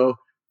 And so,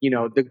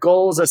 the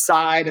goals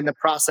aside and the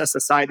process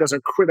aside, those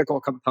are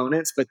critical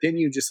components. But then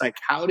you just, like,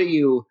 how do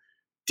you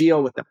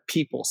deal with the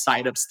people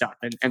side of stuff?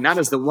 And that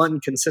is the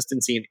one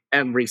consistency in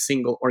every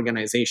single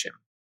organization.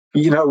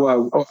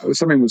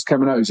 Something was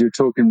coming out as you were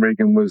talking,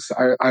 Regan.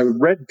 I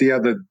read the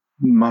other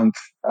month,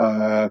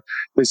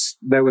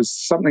 there was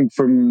something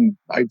from,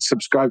 I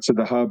subscribed to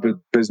the Harvard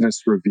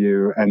Business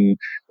Review, and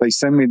they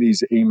send me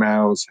these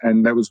emails,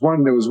 and there was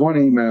one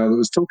email that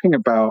was talking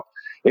about,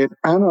 it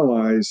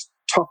analyzed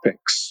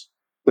topics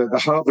that the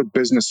Harvard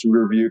Business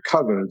Review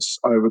covers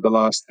over the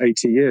last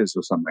 80 years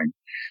or something.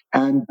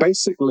 And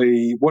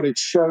basically what it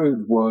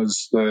showed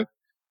was that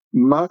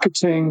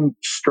marketing,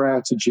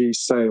 strategy,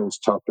 sales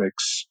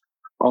topics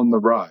on the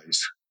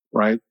rise,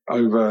 right,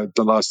 over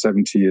the last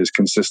 70 years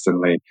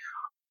consistently.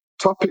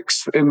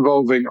 Topics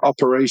involving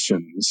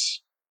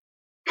operations,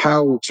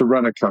 how to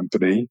run a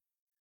company,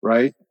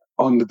 right,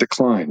 on the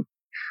decline.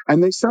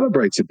 And they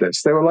celebrated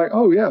this. They were like,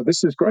 oh, yeah,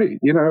 this is great.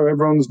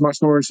 Everyone's much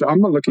more interested.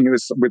 I'm not looking at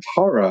this with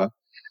horror,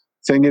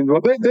 thinking,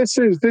 well, this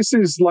is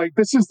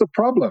the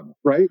problem,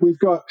 right? We've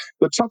got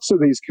the tops of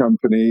these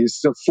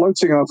companies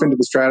floating off into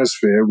the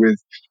stratosphere with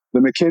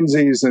the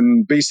McKinseys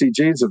and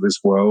BCGs of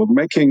this world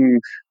making,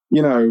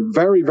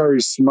 very,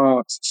 very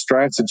smart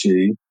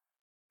strategy.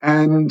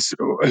 And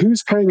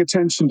who's paying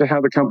attention to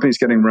how the company's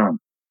getting run?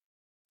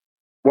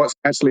 What's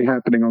actually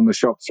happening on the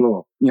shop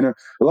floor? A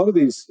lot of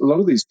these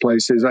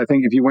places, I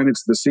think if you went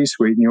into the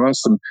C-suite and you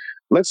asked them,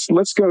 let's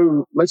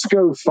go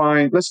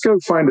find a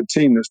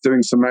team that's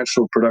doing some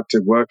actual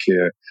productive work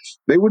here,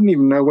 they wouldn't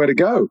even know where to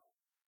go.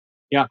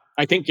 Yeah,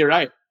 I think you're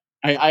right.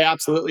 I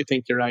absolutely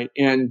think you're right.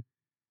 And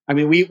I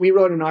mean, we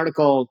wrote an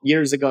article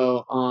years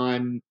ago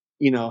on,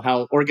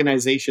 how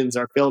organizations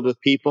are filled with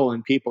people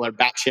and people are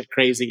batshit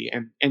crazy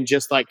and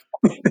just like,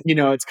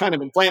 it's kind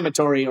of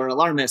inflammatory or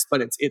alarmist,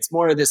 but it's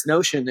more of this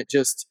notion that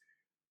just,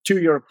 to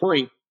your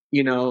point,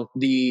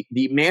 the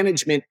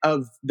management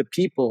of the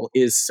people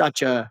is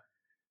such a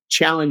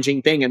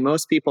challenging thing, and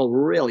most people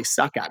really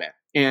suck at it.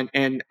 And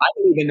I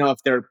don't even know if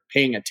they're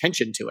paying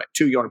attention to it.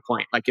 To your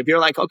point, like if you're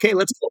like, okay,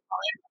 let's go,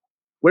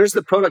 where's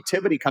the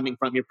productivity coming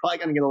from? You're probably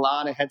going to get a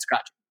lot of head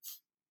scratching,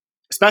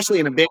 especially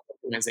in a big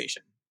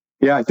organization.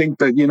 Yeah, I think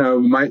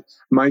that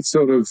my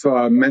sort of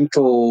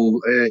mental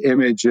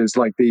image is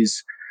like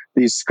these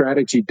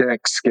strategy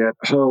decks get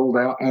hurled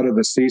out of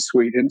the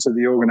C-suite into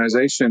the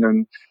organization,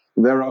 and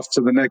they're off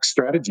to the next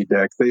strategy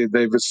deck.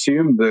 They've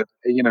assumed that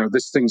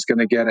this thing's going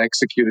to get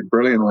executed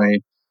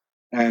brilliantly,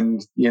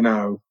 and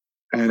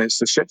and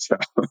it's a shit show.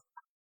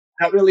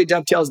 That really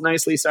dovetails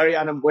nicely. Sorry,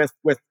 Adam,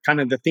 with kind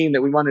of the theme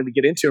that we wanted to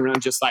get into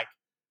around just like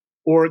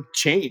org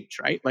change,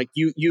 right? Like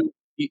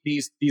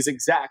these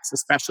execs,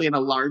 especially in a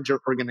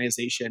larger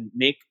organization,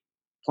 make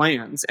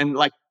plans and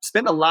like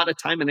spend a lot of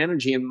time and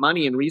energy and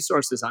money and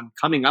resources on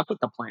coming up with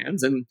the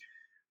plans, and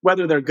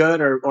whether they're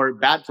good or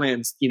bad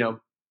plans,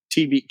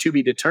 to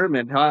be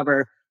determined.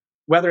 However,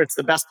 whether it's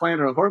the best plan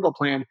or a horrible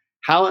plan,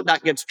 how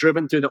that gets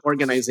driven through the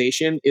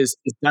organization is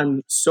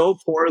done so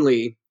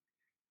poorly.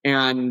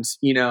 And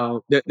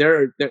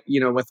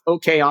with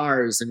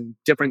OKRs and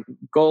different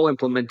goal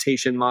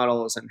implementation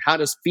models, and how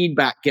does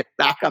feedback get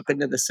back up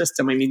into the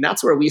system? I mean,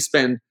 that's where we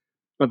spend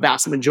a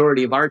vast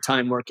majority of our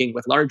time working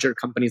with larger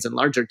companies and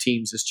larger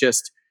teams, is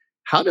just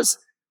how does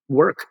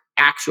work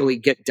actually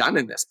get done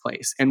in this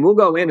place? And we'll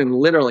go in and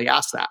literally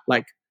ask that,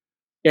 like,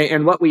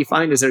 and what we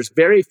find is there's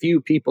very few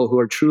people who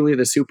are truly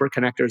the super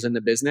connectors in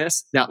the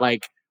business that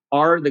like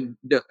are the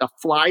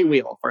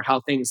flywheel for how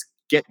things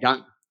get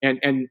done. And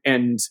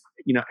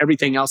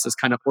everything else is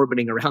kind of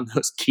orbiting around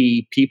those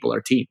key people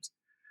or teams.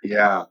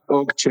 Yeah,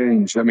 org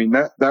change. I mean,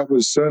 that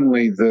was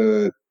certainly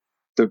the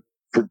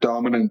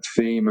predominant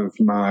theme of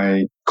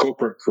my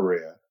corporate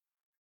career,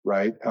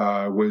 right?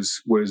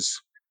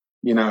 Was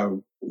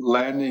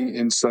landing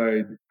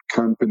inside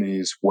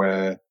companies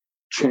where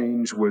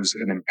change was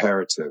an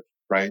imperative,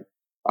 right?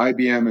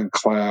 IBM and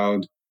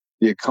cloud,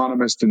 The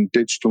Economist and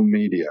digital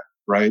media,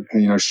 right?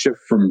 And, shift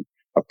from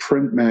a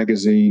print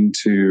magazine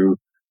to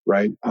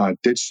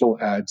digital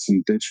ads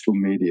and digital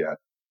media,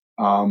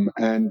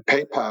 and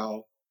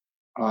PayPal,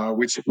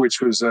 which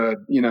was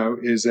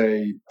is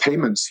a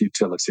payments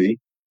utility,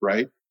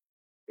 right?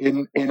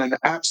 In an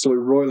absolute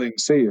roiling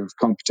sea of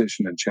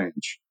competition and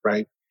change,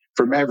 right?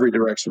 From every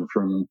direction,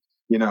 from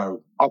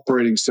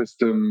operating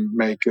system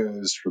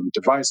makers, from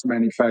device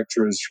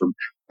manufacturers, from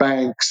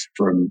banks,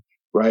 from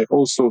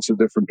all sorts of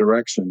different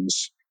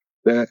directions.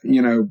 That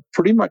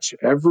pretty much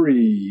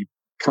every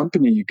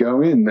company you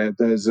go in,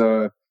 there's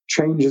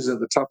changes at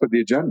the top of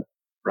the agenda,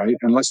 right?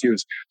 Unless you're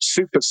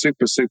super,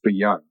 super, super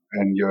young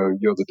and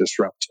you're the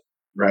disruptor,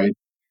 right?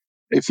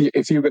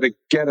 If you were to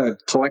get a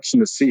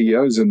collection of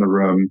CEOs in the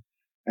room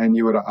and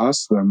you were to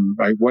ask them,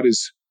 right, what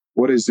is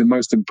the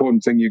most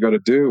important thing you got to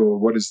do, or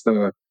what is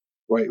the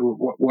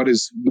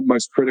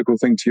most critical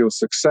thing to your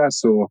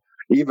success, or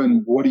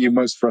even what are you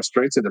most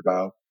frustrated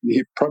about?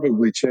 You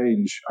probably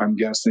change, I'm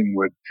guessing,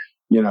 would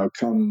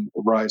come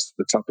rise to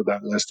the top of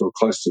that list or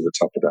close to the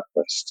top of that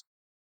list.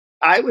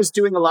 I was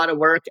doing a lot of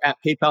work at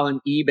PayPal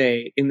and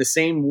eBay in the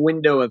same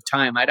window of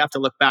time. I'd have to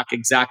look back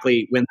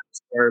exactly when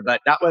those were, but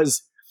that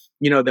was,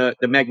 the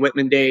Meg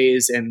Whitman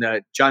days, and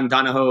the John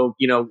Donahoe,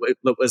 it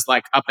was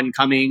like up and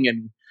coming.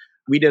 And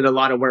we did a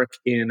lot of work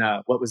in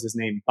what was his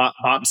name,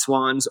 Bob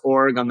Swan's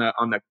org on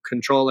the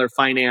controller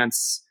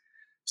finance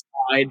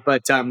side.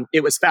 But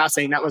it was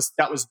fascinating. That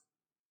was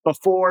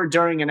before,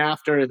 during, and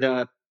after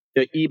the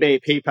eBay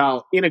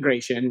PayPal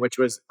integration, which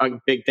was a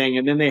big thing.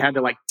 And then they had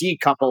to like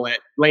decouple it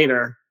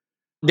later.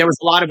 There was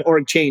a lot of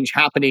org change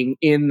happening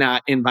in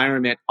that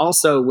environment.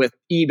 Also, with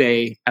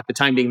eBay at the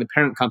time being the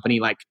parent company,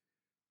 like,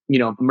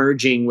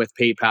 merging with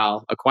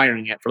PayPal,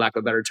 acquiring it, for lack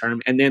of a better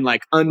term, and then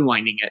like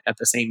unwinding it at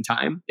the same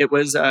time. It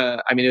was,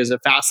 it was a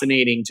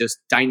fascinating, just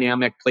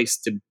dynamic place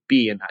to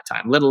be in that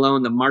time, let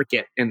alone the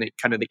market and the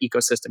kind of the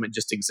ecosystem it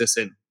just exists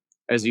in,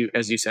 as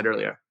you said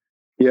earlier.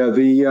 Yeah,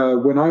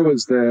 the when I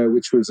was there,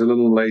 which was a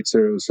little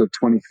later, it was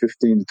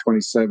 2015 to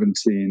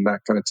 2017, that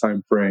kind of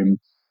time frame.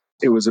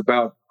 It was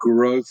about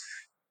growth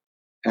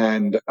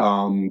and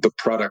the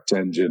product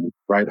engine,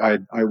 right?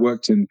 I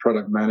worked in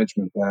product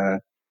management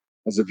there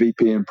as a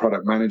VP in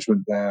product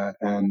management there,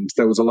 and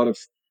there was a lot of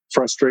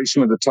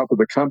frustration at the top of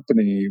the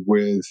company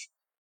with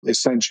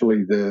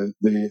essentially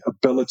the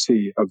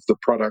ability of the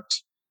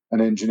product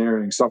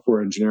and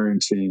software engineering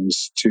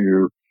teams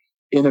to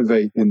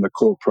innovate in the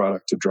core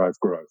product to drive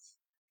growth.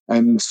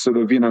 And sort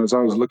of, as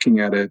I was looking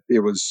at it, it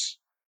was,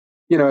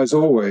 as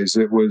always,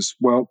 it was,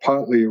 well,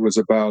 partly it was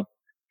about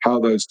how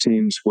those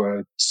teams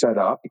were set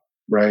up,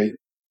 right?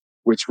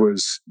 Which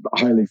was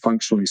highly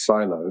functionally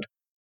siloed,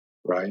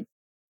 right?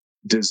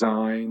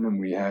 Design, and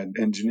we had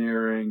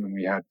engineering, and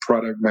we had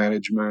product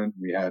management,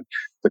 we had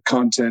the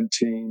content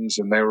teams,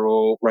 and they were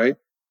all right.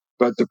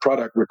 but the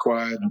product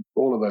required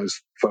all of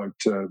those folk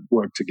to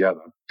work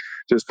together.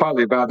 So it's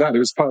partly about that. It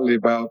was partly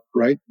about,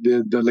 right,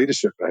 the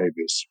leadership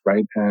behaviors,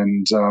 right?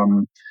 And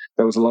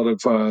there was a lot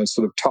of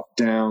sort of top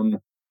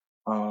down,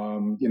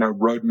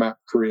 roadmap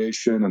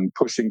creation and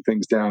pushing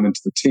things down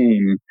into the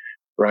team,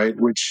 right?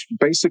 Which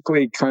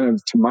basically kind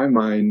of, to my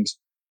mind,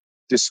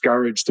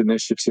 discouraged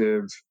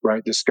initiative,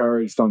 right?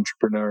 Discouraged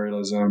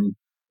entrepreneurialism,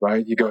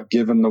 right? You got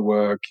given the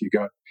work, you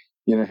got,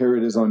 here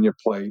it is on your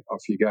plate,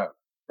 off you go,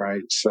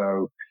 right?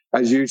 So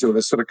as usual,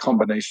 this sort of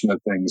combination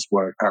of things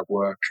work at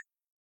work.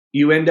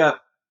 You end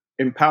up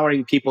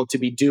empowering people to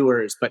be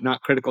doers, but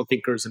not critical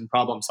thinkers and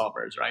problem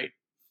solvers, right?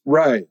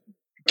 Right.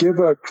 Give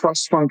a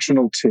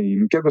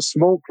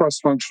small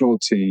cross-functional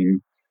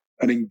team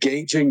an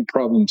engaging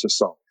problem to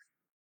solve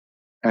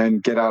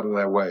and get out of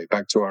their way.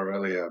 Back to our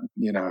earlier,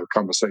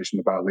 conversation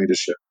about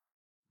leadership.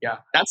 Yeah,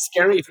 that's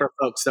scary for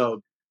folks,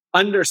 though,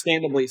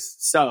 understandably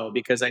so,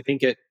 because I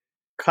think it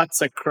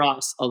cuts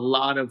across a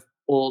lot of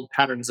old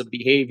patterns of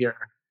behavior.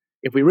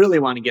 If we really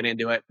want to get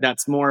into it,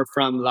 that's more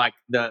from like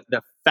the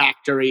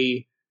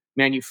factory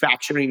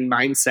manufacturing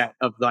mindset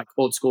of like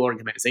old school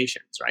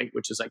organizations, right?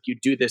 Which is like you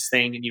do this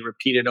thing and you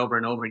repeat it over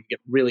and over and you get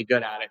really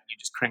good at it and you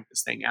just crank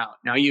this thing out.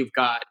 Now you've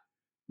got,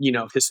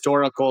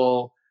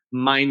 historical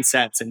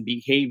mindsets and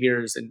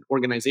behaviors and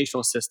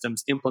organizational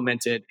systems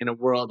implemented in a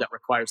world that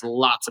requires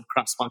lots of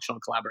cross-functional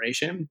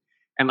collaboration.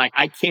 And like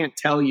I can't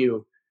tell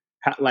you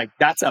how, like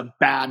that's a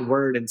bad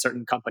word in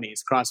certain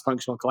companies,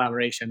 cross-functional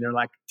collaboration. They're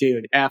like,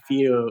 dude, F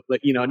you.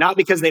 But, not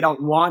because they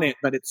don't want it,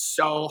 but it's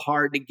so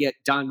hard to get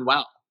done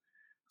well,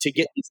 to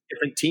get these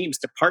different teams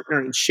to partner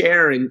and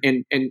share and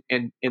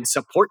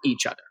support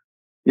each other.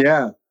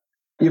 Yeah.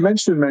 You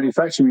mentioned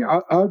manufacturing.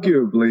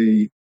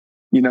 Arguably,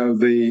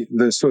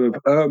 the sort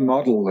of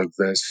model of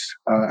this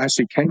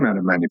actually came out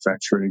of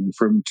manufacturing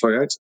from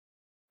Toyota,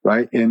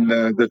 right? In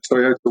the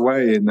Toyota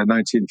way in the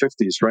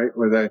 1950s, right?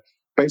 Where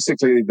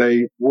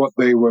what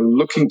they were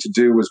looking to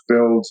do was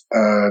build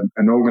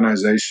an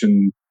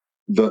organization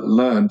that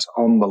learned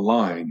on the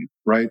line,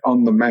 right?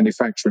 On the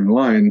manufacturing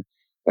line.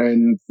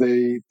 And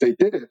they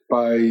did it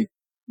by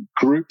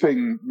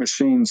grouping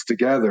machines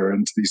together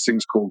into these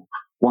things called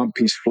one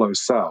piece flow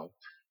cell.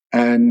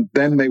 And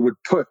then they would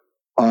put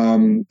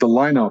the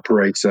line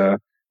operator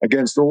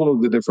against all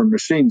of the different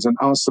machines and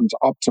ask them to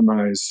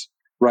optimize,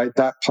 right,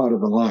 that part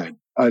of the line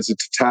as a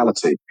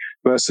totality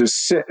versus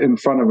sit in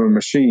front of a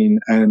machine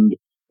and,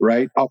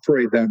 right,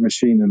 operate that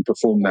machine and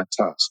perform that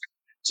task.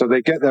 So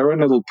they get their own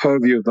little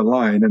purview of the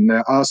line and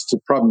they're asked to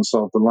problem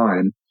solve the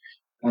line.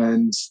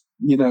 And,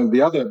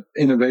 the other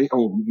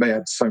they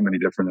had so many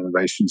different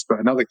innovations, but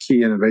another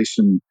key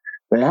innovation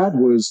they had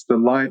was the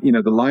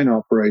line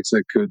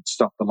operator could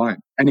stop the line.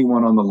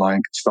 Anyone on the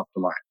line could stop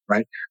the line,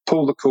 right?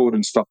 Pull the cord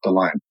and stop the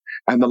line.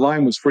 And the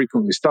line was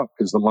frequently stopped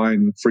because the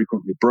line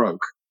frequently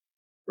broke,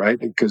 right?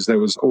 Because there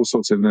was all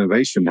sorts of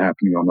innovation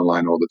happening on the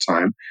line all the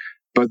time.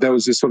 But there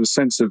was this sort of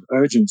sense of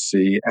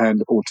urgency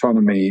and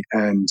autonomy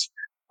and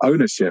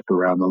ownership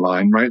around the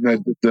line, right?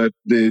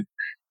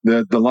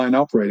 The line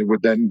operator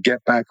would then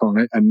get back on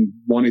it and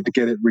wanted to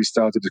get it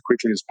restarted as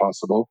quickly as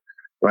possible,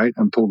 right?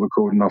 And pull the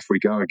cord and off we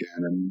go again.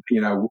 And,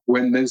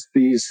 when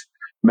these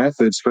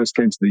methods first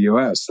came to the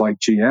US, like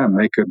GM,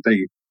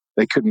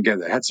 they couldn't get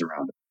their heads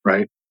around it,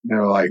 right? They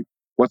were like,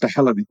 what the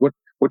hell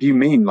what do you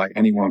mean like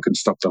anyone can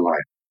stop the line?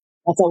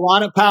 That's a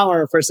lot of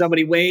power for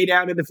somebody way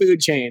down in the food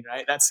chain,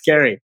 right? That's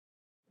scary.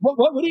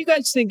 What do you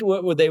guys think?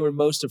 What they were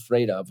most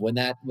afraid of when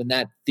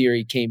that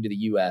theory came to the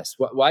U.S.?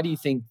 Why do you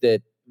think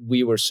that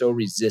we were so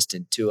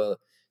resistant to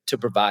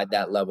provide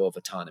that level of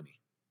autonomy?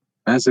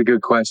 That's a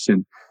good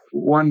question.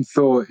 One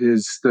thought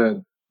is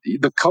that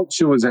the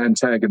culture was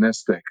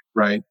antagonistic,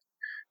 right?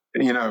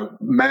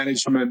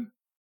 Management,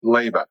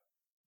 labor,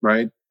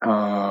 right?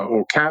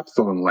 Or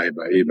capital and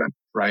labor, even,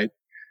 right?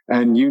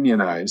 And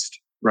unionized,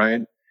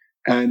 right?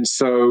 And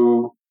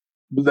so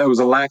there was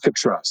a lack of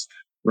trust,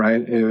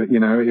 right?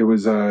 It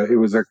was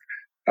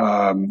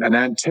an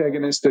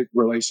antagonistic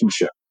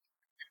relationship.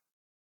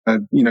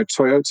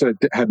 Toyota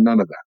had none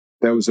of that.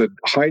 There was a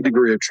high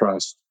degree of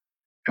trust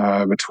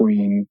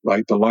between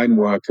like the line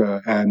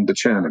worker and the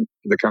chairman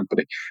of the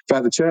company. In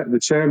fact, the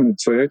chairman of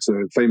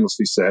Toyota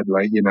famously said,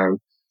 like,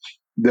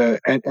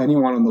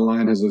 anyone on the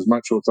line has as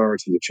much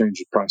authority to change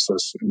the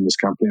process in this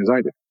company as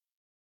I do.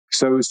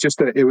 So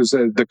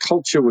the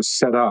culture was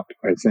set up,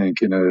 I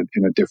think, in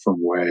a different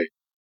way.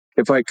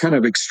 If I kind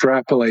of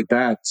extrapolate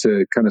that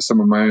to kind of some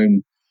of my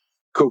own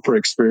corporate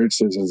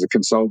experiences as a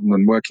consultant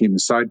and working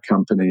inside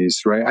companies,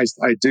 right?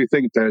 I do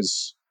think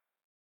there's,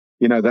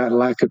 that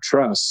lack of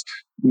trust.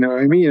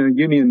 I mean,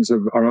 unions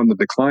are on the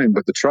decline,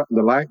 but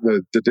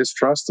the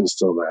distrust is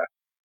still there,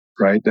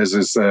 right?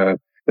 There's a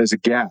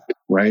gap,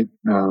 right,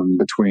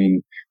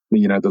 between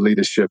the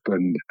leadership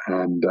and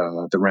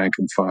the rank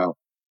and file.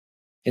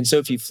 And so,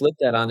 if you flip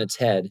that on its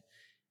head,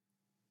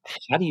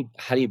 how do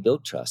you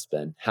build trust,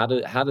 Ben? How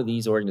do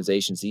these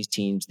organizations, these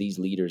teams, these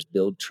leaders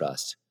build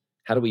trust?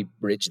 How do we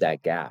bridge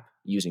that gap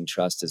using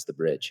trust as the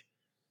bridge?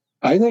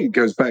 I think it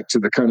goes back to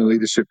the kind of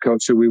leadership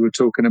culture we were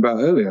talking about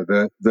earlier.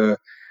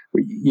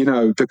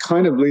 The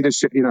kind of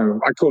leadership,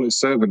 I call it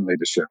servant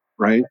leadership,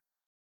 right?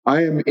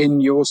 I am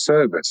in your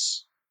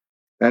service.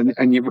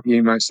 And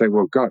you might say,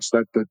 well, gosh,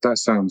 that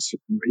sounds,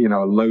 a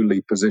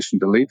lowly position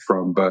to lead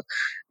from. But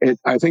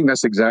I think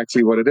that's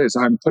exactly what it is.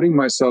 I'm putting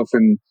myself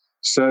in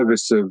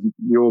service of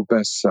your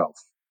best self,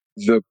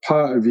 the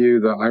part of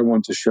you that I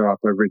want to show up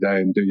every day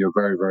and do your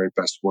very, very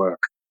best work,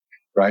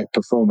 right?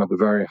 Perform at the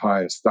very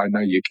highest. I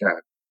know you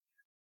can,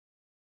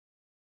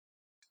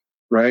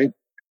 right?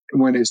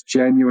 When it's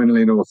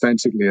genuinely and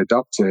authentically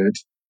adopted,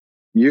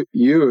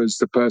 you as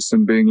the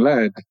person being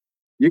led,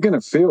 you're going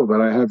to feel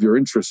that I have your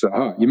interests at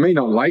heart. You may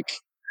not like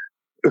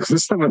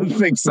some of the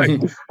things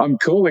I'm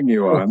calling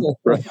you on,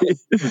 right?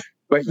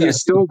 But you're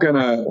still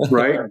gonna,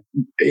 right?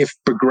 If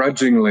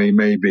begrudgingly,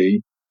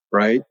 maybe,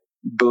 right?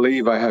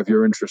 Believe I have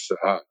your interests at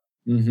heart.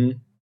 Mm-hmm.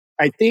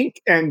 I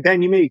think, and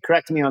Ben, you may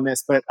correct me on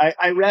this, but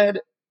I read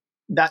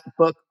that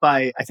book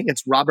by, I think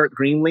it's Robert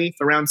Greenleaf,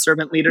 around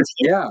servant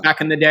leadership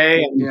back in the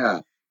day.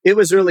 And it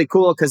was really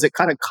cool because it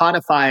kind of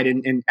codified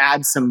and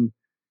adds some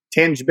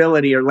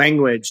tangibility or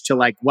language to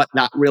like what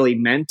that really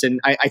meant. And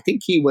I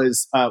think he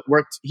was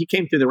he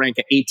came through the rank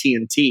at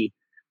AT&T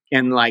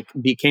and like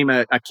became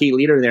a key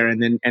leader there,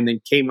 and then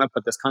came up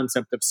with this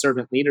concept of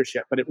servant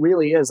leadership. But it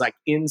really is like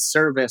in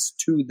service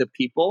to the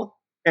people.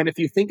 And if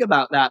you think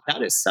about that,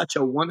 that is such a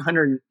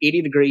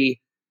 180-degree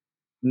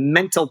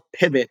mental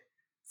pivot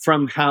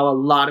from how a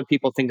lot of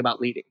people think about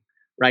leading,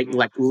 right?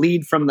 Like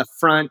lead from the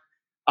front.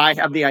 I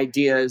have the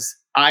ideas.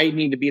 I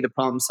need to be the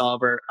problem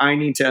solver. I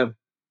need to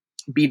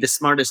be the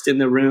smartest in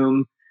the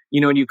room,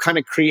 and you kind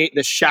of create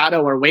the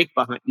shadow or wake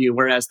behind you.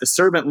 Whereas the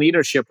servant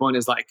leadership one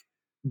is like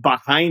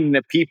behind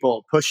the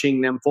people,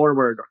 pushing them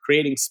forward or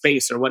creating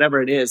space or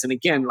whatever it is. And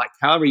again, like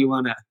however you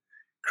want to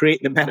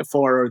create the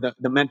metaphor or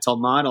the mental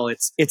model,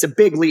 it's a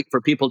big leap for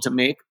people to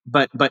make,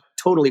 but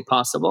totally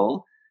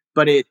possible.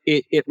 But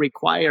it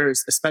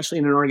requires, especially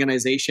in an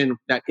organization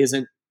that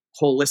isn't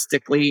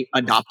holistically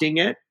adopting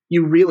it,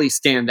 you really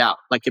stand out.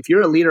 Like if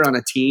you're a leader on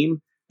a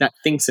team that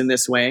thinks in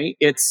this way,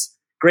 it's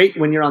great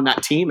when you're on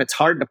that team. It's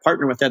hard to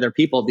partner with other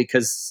people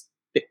because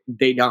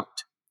they don't.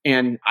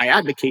 And I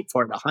advocate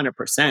for it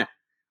 100%.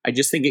 I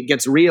just think it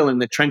gets real in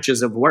the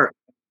trenches of work.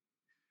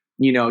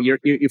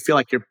 You feel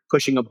like you're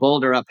pushing a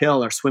boulder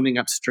uphill or swimming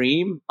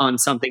upstream on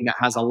something that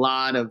has a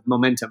lot of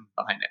momentum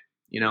behind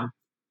it.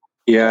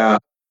 Yeah.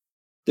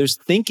 There's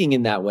thinking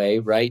in that way,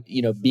 right?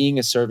 Being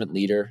a servant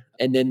leader,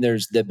 and then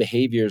there's the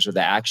behaviors or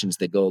the actions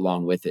that go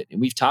along with it. And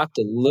we've talked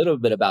a little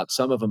bit about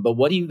some of them, but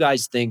what do you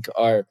guys think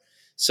are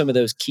some of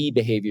those key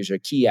behaviors or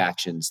key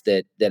actions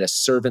that a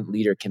servant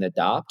leader can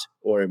adopt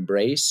or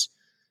embrace?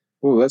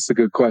 Oh, that's a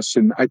good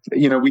question.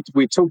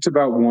 We talked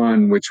about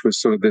one, which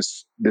was sort of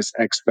this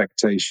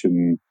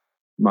expectation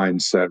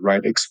mindset,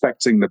 right?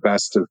 Expecting the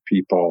best of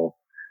people.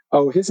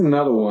 Oh, here's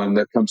another one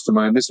that comes to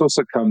mind. This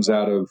also comes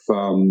out of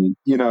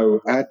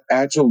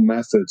agile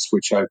methods,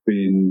 which I've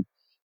been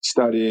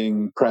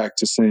studying,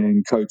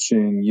 practicing,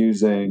 coaching,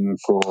 using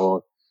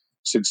for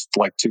since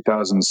like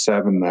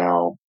 2007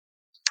 now.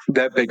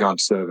 They're big on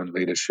servant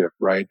leadership,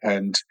 right?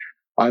 And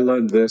I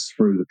learned this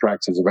through the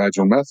practice of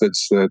agile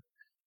methods that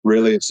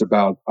really it's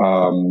about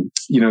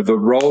the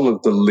role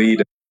of the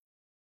leader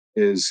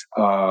is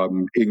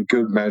in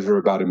good measure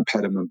about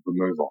impediment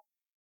removal,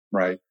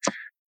 right?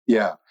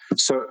 Yeah.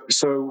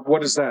 So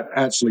what does that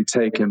actually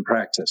take in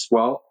practice?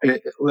 Well,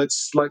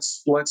 let's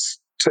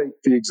take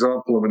the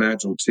example of an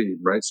agile team,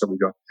 right? So we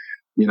got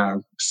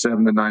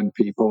 7 to 9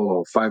 people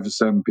or 5 to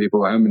 7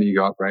 people, how many you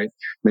got, right?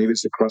 Maybe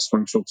it's a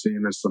cross-functional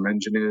team. There's some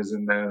engineers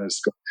in there.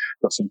 There's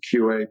got some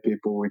QA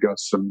people. You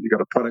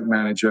got a product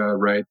manager,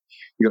 right?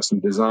 You got some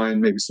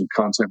design, maybe some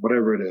content,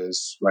 whatever it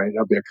is, right?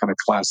 That'll be a kind of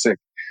classic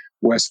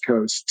West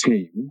Coast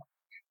team.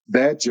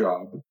 Their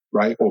job,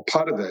 right, or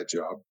part of their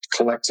job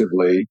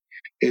collectively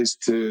is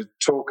to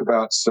talk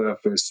about,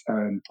 surface,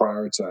 and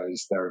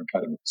prioritize their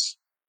impediments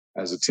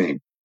as a team.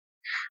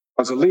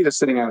 As a leader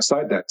sitting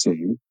outside that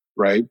team,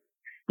 right,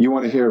 you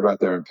want to hear about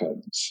their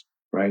impediments,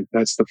 right?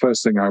 That's the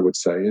first thing I would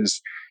say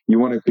is you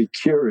want to be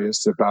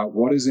curious about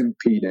what is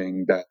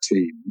impeding that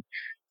team,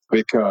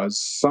 because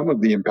some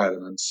of the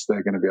impediments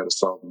they're going to be able to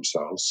solve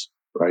themselves,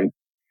 right?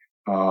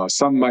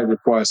 Some might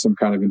require some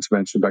kind of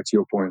intervention, back to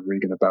your point,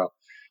 Regan, about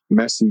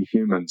messy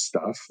human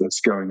stuff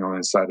that's going on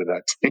inside of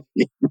that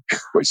team,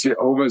 which it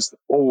almost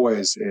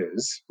always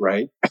is,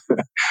 right?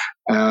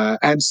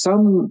 And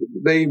some,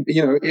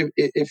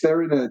 if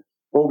they're in an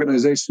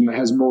organization that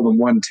has more than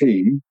one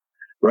team,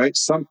 right?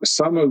 Some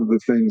of the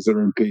things that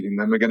are impeding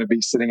them are going to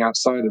be sitting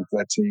outside of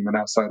their team and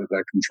outside of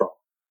their control,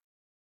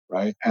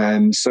 right?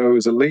 And so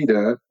as a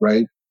leader,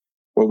 right,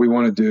 what we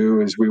want to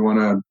do is we want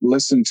to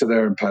listen to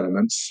their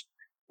impediments,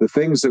 the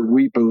things that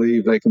we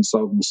believe they can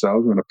solve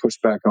themselves. We're going to push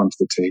back onto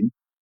the team.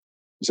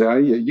 Say, oh,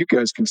 yeah, you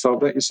guys can solve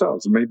that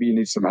yourselves. Maybe you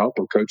need some help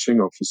or coaching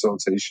or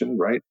facilitation,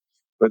 right?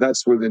 But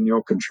that's within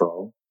your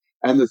control.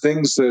 And the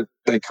things that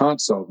they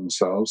can't solve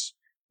themselves,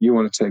 you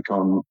want to take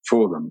on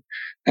for them.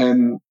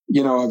 And,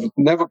 I've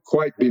never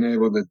quite been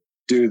able to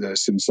do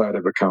this inside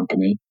of a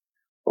company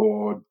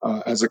or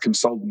as a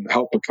consultant,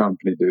 help a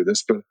company do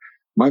this. But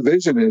My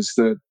vision is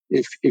that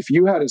if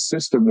you had a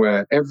system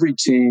where every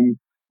team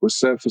was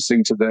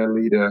surfacing to their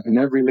leader and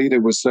every leader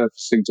was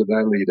surfacing to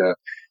their leader,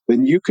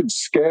 then you could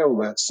scale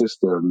that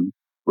system,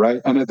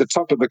 right? And at the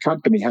top of the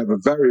company, have a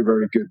very,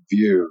 very good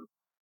view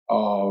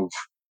of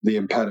the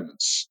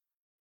impediments.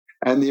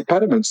 And the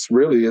impediments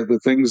really are the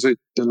things that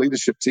the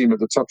leadership team at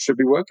the top should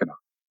be working on,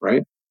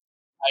 right?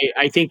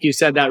 I think you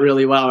said that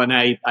really well, and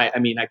I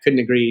mean I couldn't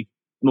agree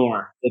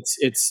more.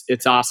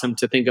 It's awesome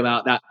to think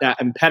about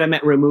that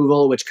impediment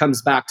removal, which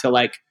comes back to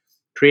like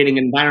creating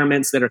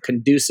environments that are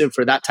conducive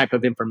for that type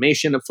of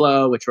information to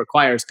flow, which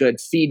requires good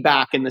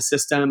feedback in the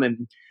system.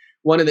 And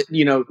one of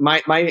the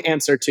my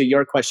answer to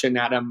your question,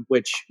 Adam,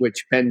 which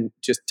Ben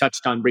just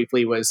touched on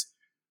briefly, was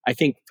I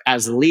think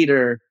as a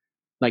leader,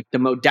 like the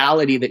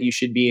modality that you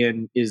should be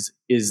in is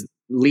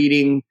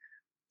leading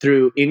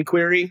through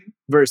inquiry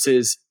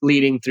versus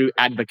leading through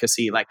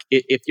advocacy. Like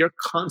if you're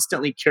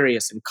constantly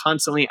curious and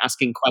constantly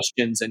asking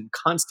questions and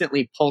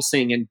constantly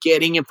pulsing and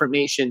getting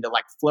information to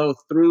like flow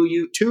through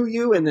you to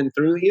you and then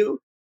through you,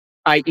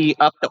 i.e.,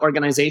 up the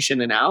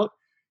organization and out,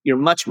 you're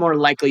much more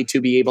likely to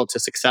be able to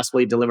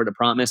successfully deliver the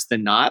promise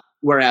than not.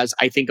 Whereas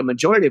I think a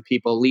majority of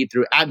people lead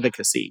through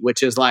advocacy,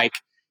 which is like,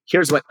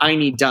 here's what I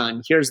need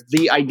done. Here's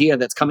the idea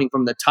that's coming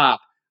from the top.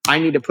 I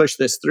need to push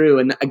this through.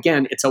 And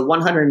again, it's a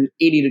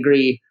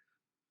 180-degree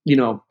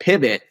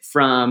pivot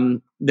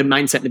from the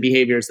mindset and the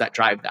behaviors that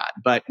drive that.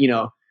 But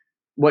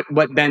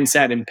what Ben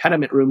said,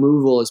 impediment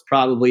removal is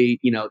probably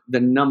the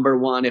number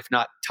one, if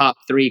not top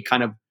three,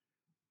 kind of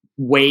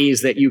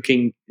ways that you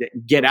can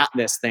get at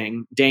this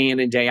thing day in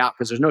and day out,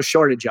 because there's no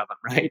shortage of them,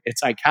 right?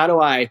 It's like, how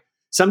do I?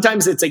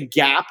 Sometimes it's a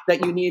gap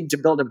that you need to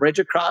build a bridge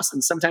across,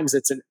 and sometimes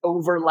it's an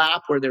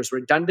overlap where there's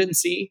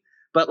redundancy.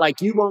 But like,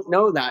 you won't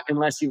know that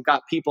unless you've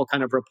got people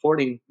kind of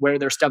reporting where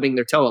they're stubbing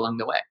their toe along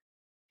the way.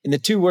 And the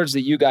two words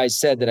that you guys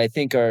said that I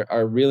think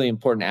are really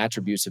important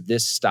attributes of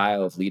this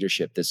style of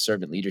leadership, this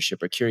servant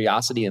leadership, are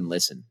curiosity and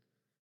listen.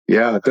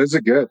 Yeah, those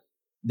are good.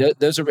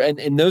 Those are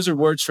and those are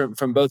words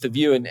from both of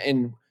you.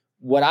 And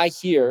what I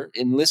hear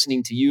in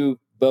listening to you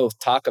both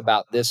talk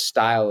about this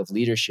style of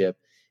leadership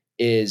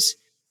is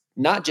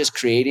not just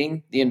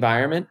creating the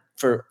environment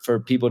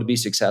for people to be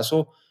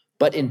successful,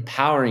 but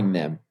empowering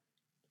them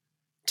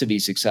to be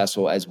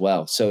successful as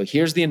well. So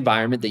here's the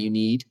environment that you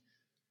need,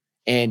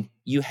 and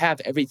you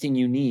have everything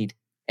you need.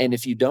 And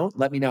if you don't,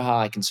 let me know how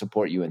I can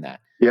support you in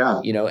that. Yeah.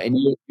 And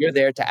you're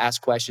there to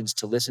ask questions,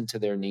 to listen to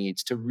their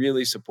needs, to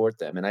really support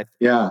them. And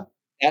Yeah.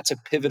 that's a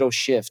pivotal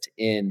shift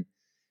in,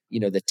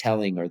 the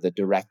telling or the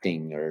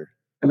directing or.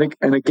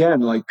 And again,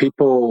 like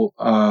people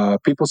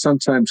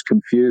sometimes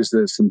confuse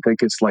this and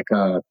think it's like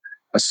a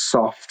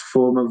soft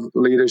form of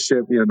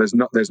leadership. There's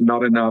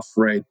not enough,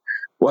 right?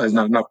 Well, there's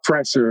not enough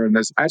pressure, and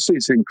there's actually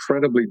it's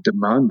incredibly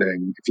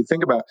demanding. If you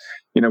think about,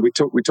 we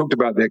talked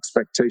about the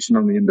expectation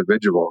on the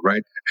individual,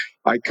 right?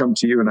 I come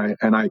to you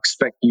and I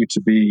expect you to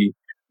be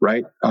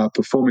right,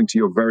 performing to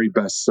your very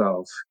best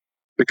self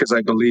because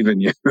I believe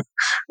in you.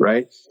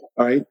 Right?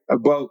 All right.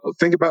 Well,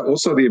 think about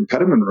also the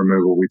impediment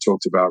removal we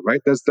talked about, right?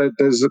 There's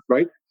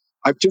right.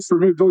 I've just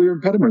removed all your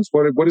impediments.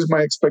 What is my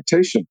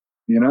expectation?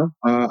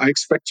 I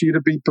expect you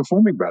to be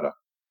performing better,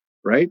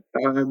 right?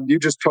 You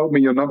just told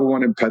me your number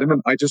one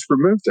impediment. I just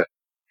removed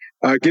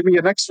it. Give me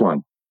your next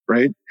one,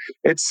 right?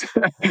 It's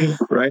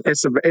right.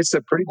 It's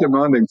a pretty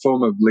demanding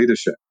form of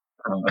leadership.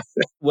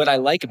 What I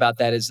like about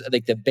that is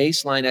like the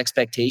baseline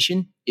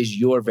expectation is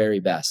your very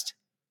best.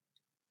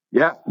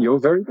 Yeah, your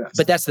very best.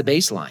 But that's the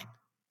baseline,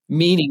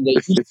 meaning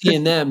that you see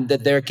in them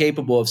that they're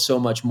capable of so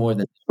much more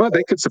than. Well,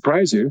 they could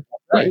surprise you,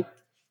 right?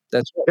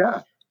 That's right.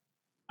 Yeah.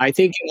 I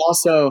think it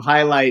also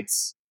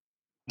highlights,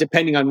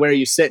 depending on where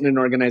you sit in an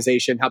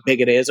organization, how big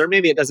it is, or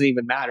maybe it doesn't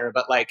even matter.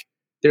 But like,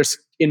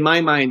 in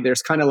my mind,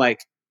 there's kind of like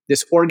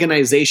this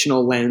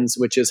organizational lens,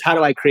 which is how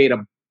do I create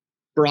a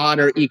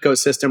broader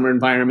ecosystem or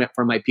environment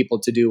for my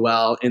people to do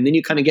well? And then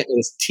you kind of get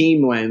this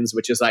team lens,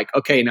 which is like,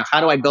 okay, now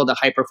how do I build a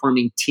high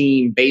performing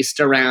team based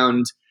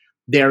around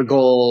their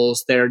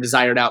goals, their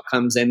desired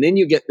outcomes? And then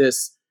you get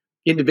this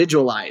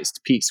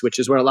individualized piece, which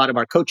is where a lot of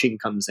our coaching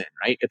comes in,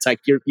 right? It's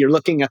like you're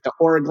looking at the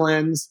org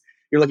lens,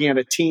 you're looking at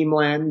a team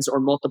lens or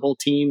multiple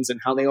teams and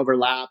how they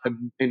overlap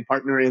and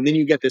partner. And then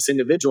you get this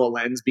individual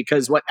lens,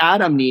 because what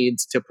Adam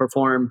needs to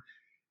perform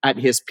at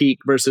his peak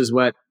versus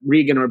what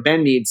Regan or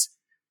Ben needs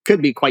could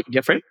be quite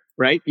different,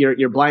 right?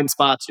 Your blind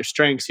spots, your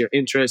strengths, your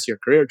interests, your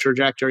career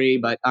trajectory,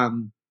 but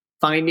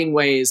finding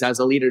ways as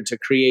a leader to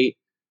create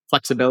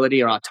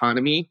flexibility or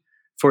autonomy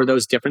for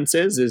those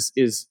differences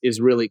is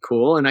really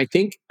cool. And I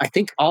think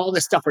all the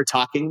stuff we're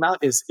talking about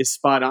is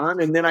spot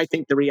on. And then I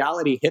think the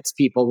reality hits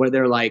people where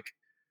they're like,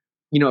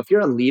 if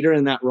you're a leader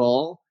in that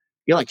role,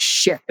 you're like,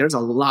 shit, there's a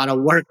lot of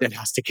work that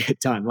has to get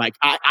done. Like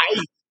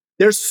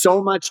there's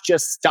so much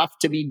just stuff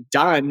to be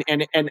done.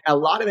 And a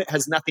lot of it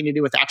has nothing to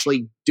do with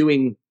actually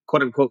doing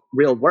quote unquote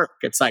real work.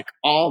 It's like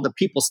all the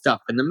people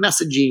stuff and the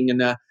messaging and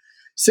the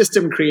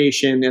system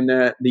creation and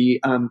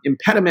the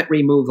impediment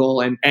removal.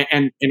 And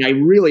I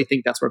really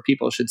think that's where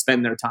people should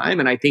spend their time.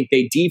 And I think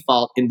they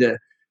default into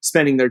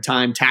spending their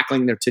time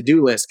tackling their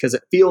to-do list because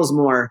it feels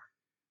more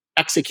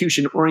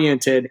execution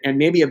oriented and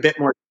maybe a bit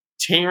more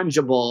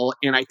tangible.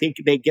 And I think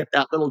they get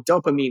that little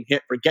dopamine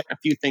hit for getting a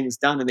few things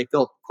done and they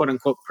feel quote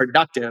unquote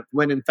productive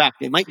when in fact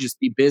they might just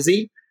be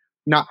busy,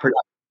 not productive.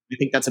 I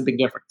think that's a big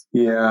difference.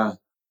 Yeah.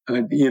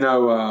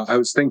 I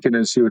was thinking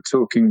as you were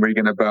talking,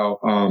 Regan, about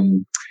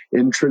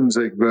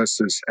intrinsic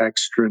versus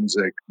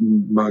extrinsic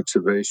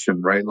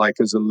motivation, right? Like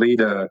as a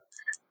leader,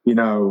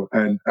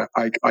 and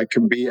I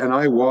can be, and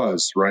I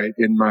was, right,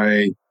 in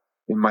my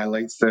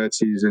late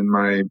 30s, in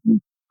my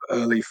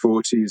early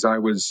 40s, I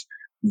was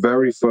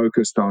very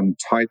focused on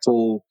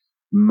title,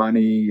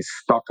 money,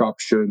 stock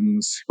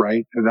options,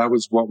 right? And that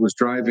was what was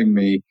driving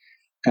me.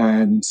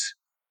 And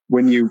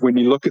when you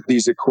look at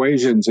these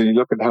equations and you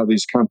look at how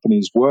these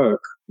companies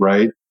work,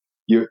 right,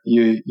 you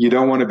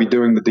don't want to be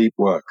doing the deep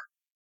work,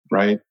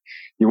 right?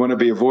 You want to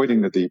be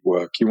avoiding the deep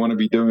work. You want to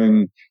be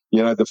doing,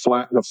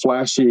 the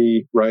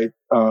flashy, right,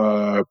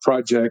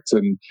 project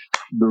and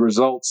the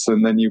results,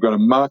 and then you've got to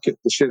market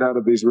the shit out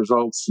of these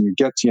results and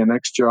get to your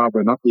next job,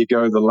 and up you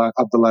go,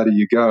 up the ladder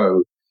you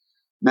go.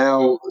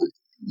 Now,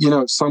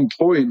 at some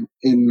point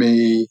in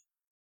me,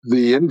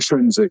 the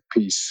intrinsic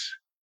piece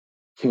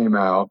came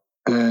out,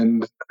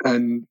 and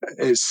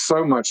it's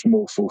so much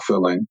more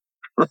fulfilling.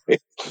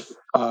 Right?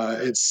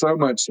 It's so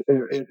much.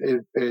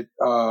 It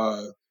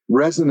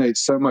resonates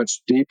so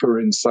much deeper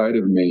inside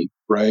of me.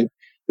 Right?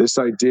 This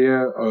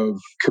idea of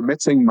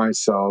committing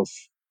myself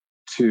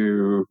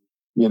to,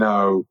 you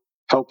know,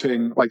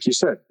 helping, like you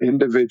said,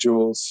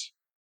 individuals,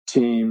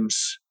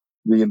 teams,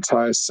 the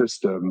entire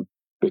system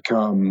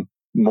become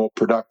more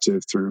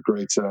productive through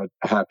greater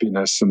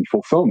happiness and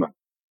fulfillment.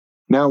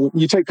 Now,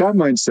 you take that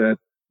mindset,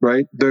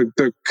 right?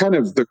 The kind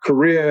of the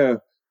career,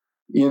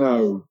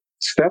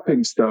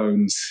 stepping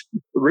stones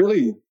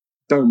really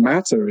don't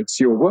matter. It's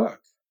your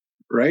work,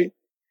 right?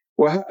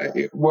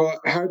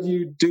 How do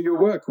you do your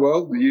work?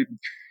 Well,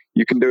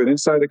 you can do it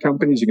inside the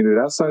companies, you can do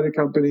it outside the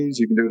companies,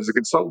 you can do it as a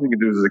consultant, you can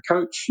do it as a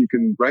coach, you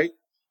can, right?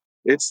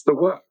 It's the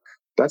work.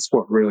 That's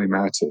what really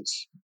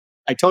matters.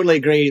 I totally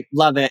agree.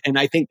 Love it. And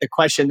I think the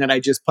question that I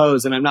just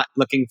posed, and I'm not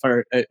looking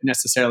for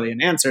necessarily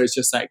an answer, is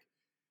just like,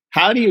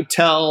 how do you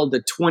tell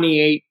the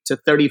 28 to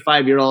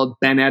 35-year-old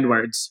Ben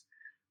Edwards,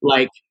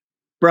 like,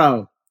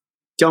 bro,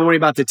 don't worry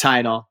about the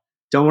title.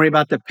 Don't worry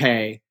about the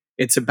pay.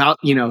 It's about,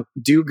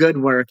 do good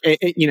work.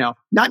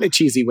 Not in a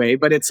cheesy way,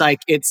 but it's like,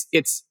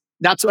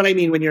 that's what I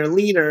mean when you're a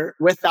leader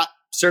with that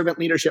servant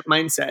leadership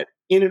mindset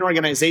in an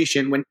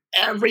organization, when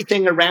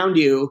everything around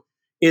you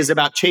is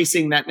about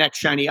chasing that next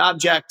shiny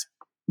object,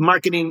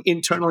 marketing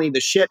internally the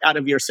shit out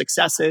of your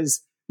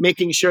successes,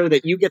 making sure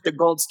that you get the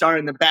gold star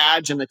and the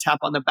badge and the tap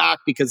on the back,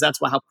 because that's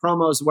how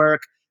promos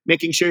work,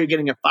 making sure you're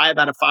getting a 5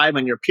 out of 5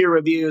 on your peer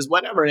reviews,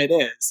 whatever it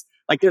is.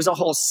 Like there's a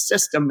whole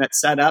system that's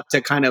set up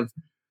to kind of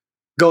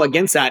go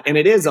against that. And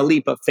it is a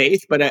leap of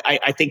faith, but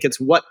I think it's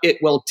what it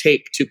will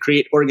take to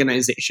create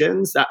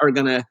organizations that are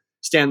going to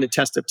stand the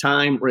test of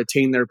time,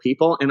 retain their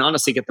people, and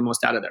honestly get the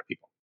most out of their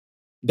people.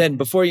 Ben,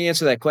 before you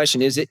answer that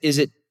question, is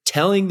it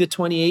telling the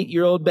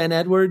 28-year-old Ben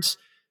Edwards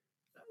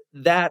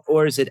that,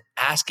 or is it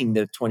asking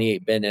the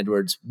 28 Ben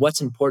Edwards,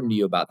 what's important to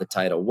you about the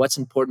title? What's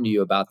important to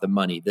you about the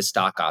money, the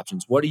stock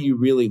options? What are you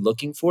really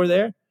looking for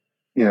there?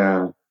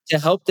 Yeah. To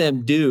help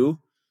them do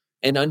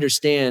and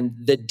understand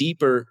the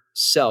deeper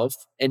self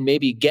and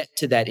maybe get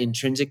to that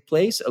intrinsic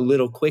place a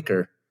little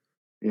quicker.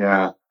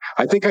 Yeah.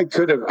 I think I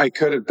could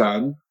have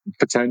done,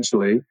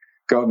 potentially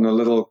gotten a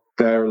little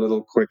there a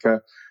little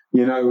quicker.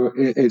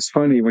 It's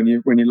funny when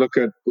you look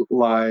at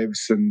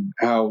lives and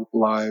how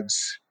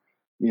lives,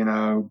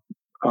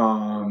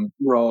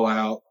 roll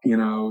out.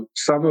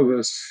 Some of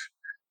us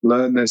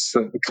learn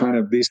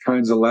these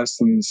kinds of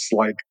lessons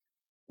like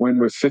when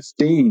we're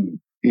 15.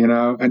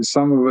 And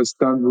some of us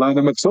don't learn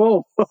them at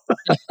all. Do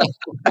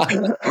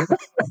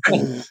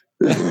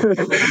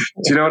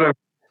you know what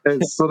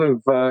it's sort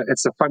of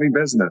it's a funny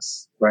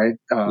business, right?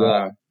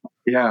 Yeah.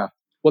 Yeah.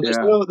 Well,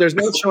 Yeah. there's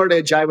no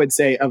shortage, I would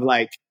say, of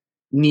like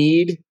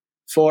need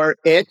for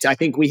it. I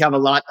think we have a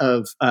lot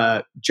of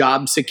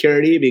job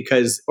security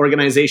because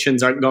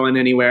organizations aren't going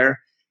anywhere,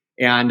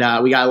 and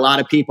we got a lot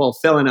of people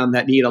filling them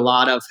that need a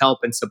lot of help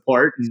and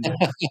support. And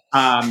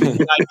I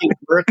think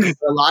work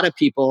for a lot of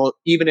people,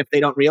 even if they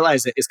don't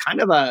realize it, is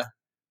kind of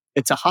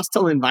it's a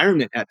hostile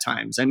environment at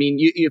times. I mean,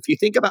 if you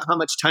think about how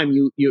much time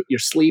you're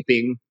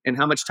sleeping and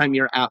how much time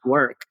you're at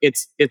work,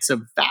 it's a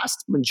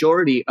vast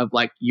majority of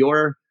like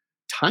your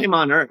time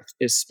on earth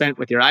is spent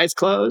with your eyes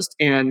closed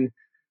and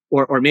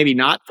or maybe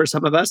not for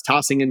some of us,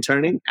 tossing and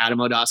turning. Adam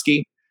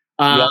Odosky,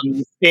 Yep.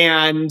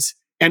 and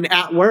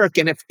at work.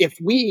 And if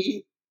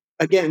we,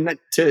 again,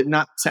 to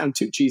not sound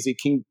too cheesy,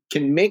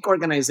 can make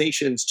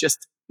organizations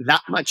just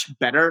that much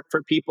better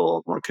for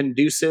people, more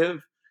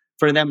conducive,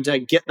 for them to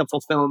get the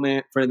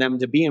fulfillment, for them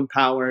to be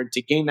empowered,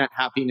 to gain that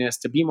happiness,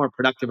 to be more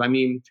productive. I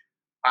mean,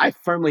 I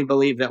firmly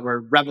believe that we're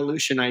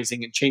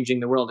revolutionizing and changing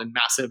the world in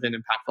massive and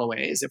impactful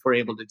ways if we're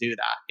able to do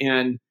that.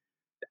 And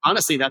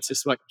honestly, that's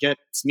just what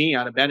gets me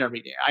out of bed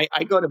every day.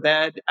 I go to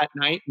bed at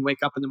night and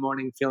wake up in the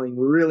morning feeling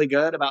really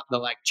good about the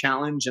like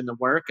challenge and the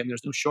work, and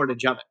there's no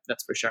shortage of it.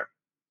 That's for sure.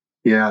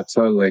 Yeah,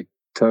 totally.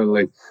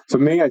 Totally. For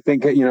me, I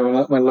think, when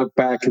I look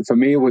back, and for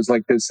me, it was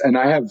like this. And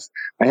I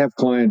have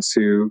clients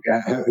who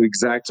have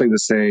exactly the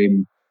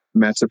same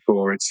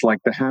metaphor. It's like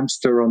the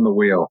hamster on the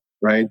wheel,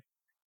 right?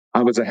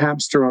 I was a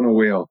hamster on a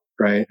wheel,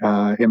 right?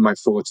 In my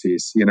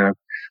 40s,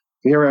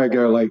 here I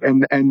go. Like,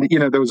 and,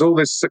 there was all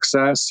this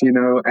success,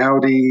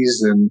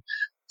 Audis and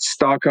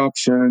stock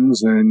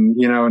options and,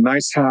 a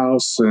nice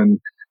house and,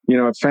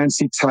 a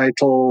fancy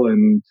title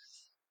and,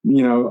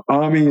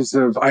 armies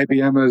of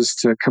IBMers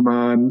to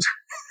command,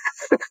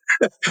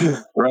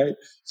 right?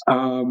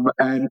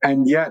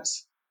 And yet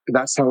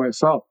that's how I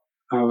felt.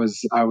 I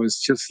was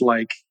just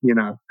like,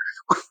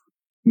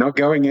 not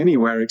going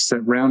anywhere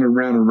except round and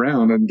round and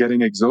round and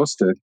getting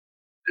exhausted.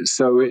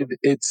 So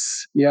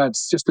it's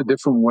just a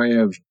different way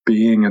of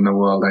being in the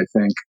world, I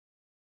think.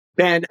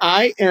 Ben,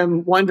 I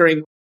am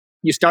wondering,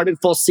 you started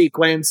Full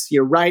Sequence,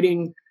 you're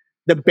writing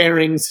the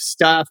bearings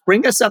stuff.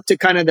 Bring us up to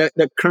kind of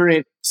the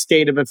current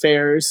state of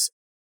affairs.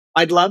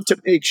 I'd love to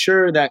make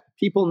sure that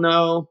people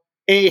know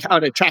how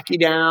to track you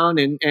down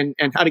and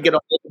how to get a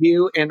hold of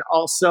you, and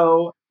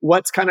also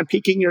what's kind of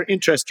piquing your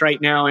interest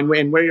right now and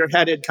where you're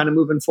headed kind of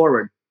moving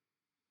forward.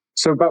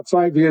 So about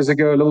 5 years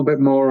ago, a little bit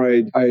more,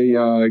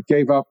 I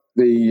gave up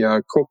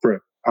the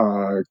corporate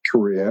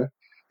career,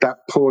 that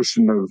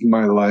portion of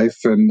my life,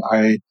 and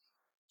I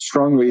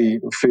strongly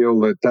feel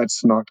that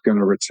that's not going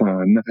to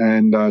return.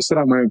 And set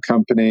up my own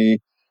company.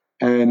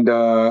 And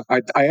I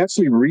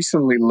actually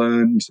recently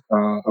learned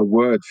a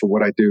word for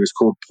what I do is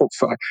called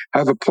I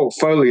have a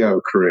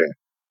portfolio career,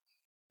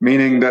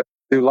 meaning that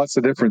I do lots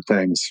of different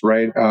things,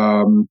 right?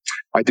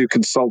 I do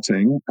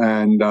consulting,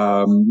 and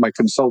my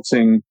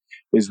consulting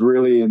is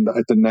really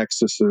at the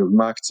nexus of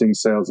marketing,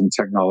 sales, and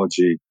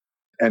technology.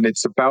 And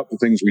it's about the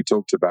things we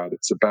talked about.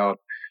 It's about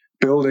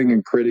building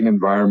and creating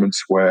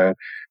environments where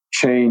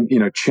change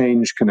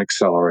can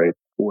accelerate,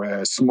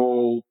 where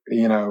small,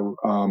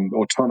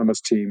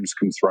 autonomous teams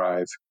can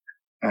thrive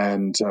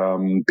and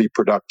be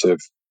productive.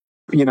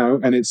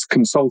 And it's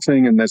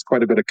consulting, and there's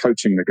quite a bit of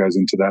coaching that goes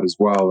into that as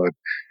well.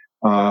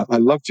 I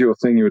loved your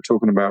thing you were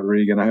talking about,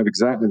 Regan. I have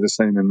exactly the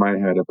same in my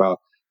head about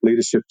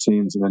leadership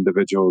teams and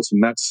individuals,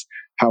 and that's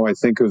how I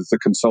think of the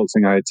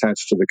consulting I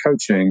attach to the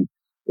coaching.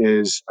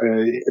 Is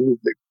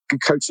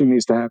coaching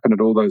needs to happen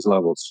at all those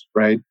levels,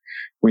 right?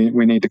 We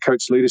need to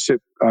coach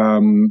leadership,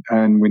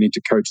 and we need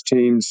to coach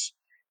teams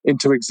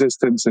into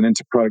existence and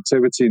into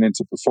productivity and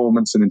into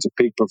performance and into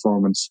peak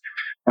performance.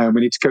 And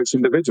we need to coach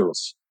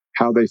individuals,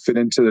 how they fit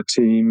into the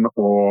team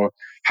or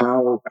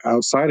how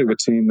outside of a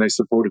team they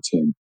support a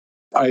team.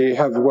 I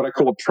have what I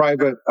call a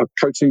private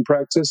coaching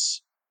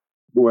practice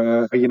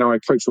where, I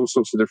coach all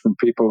sorts of different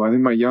people. I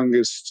think my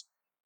youngest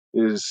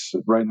is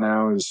right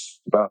now is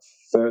about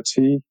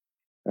 30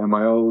 and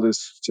my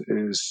oldest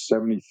is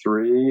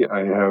 73.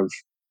 I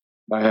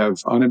have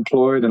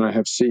unemployed and I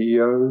have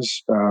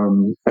CEOs.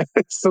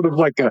 It's sort of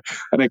like an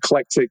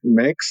eclectic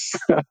mix.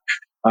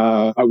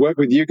 I work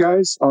with you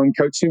guys on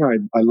coaching.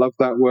 I love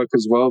that work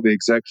as well. The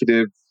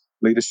executive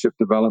leadership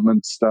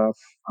development stuff,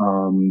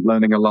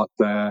 learning a lot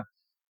there.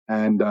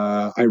 And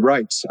I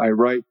write. I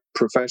write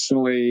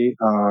professionally.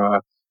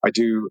 I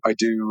do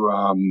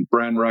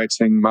brand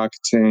writing,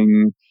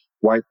 marketing,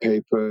 white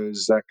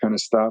papers, that kind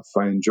of stuff.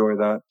 I enjoy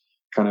that,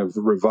 kind of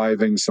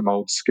reviving some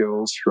old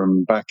skills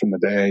from back in the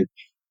day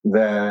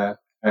there.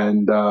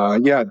 And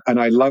and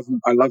I love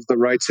the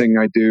writing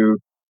I do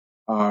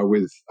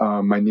with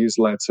my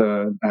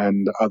newsletter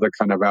and other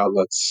kind of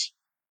outlets.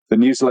 The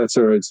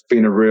newsletter, it's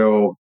been a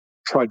real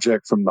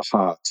project from the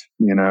heart,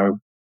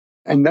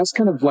 and that's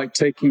kind of like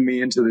taking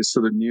me into this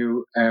sort of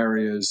new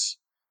areas.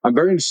 I'm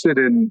very interested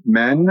in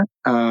men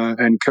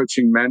and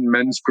coaching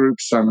men's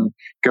groups. I'm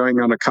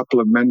going on a couple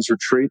of men's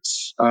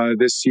retreats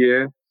this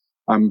year.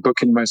 I'm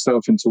booking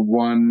myself into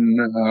one.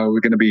 We're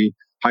going to be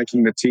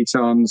hiking the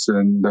Tetons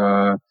and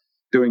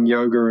doing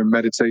yoga and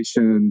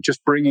meditation and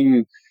just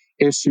bringing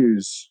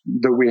issues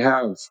that we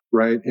have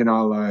right in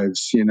our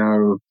lives,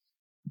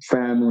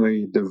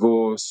 family,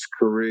 divorce,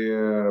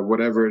 career,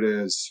 whatever it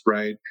is,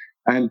 right?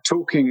 And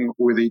talking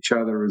with each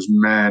other as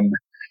men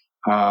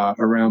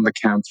around the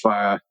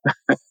campfire.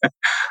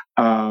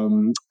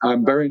 I'm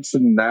very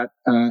interested in that.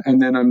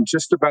 And then I'm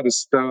just about to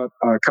start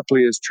a couple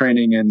of years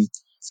training in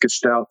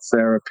Gestalt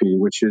therapy,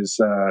 which is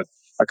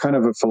a kind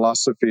of a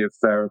philosophy of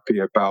therapy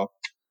about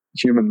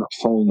human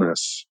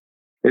wholeness.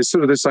 It's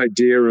sort of this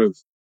idea of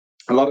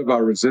a lot of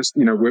our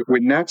we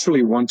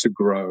naturally want to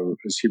grow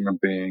as human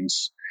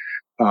beings.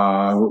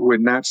 We're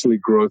naturally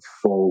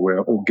growthful.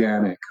 We're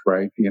organic,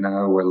 right?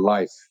 We're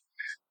life.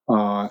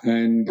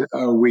 And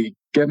we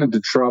get into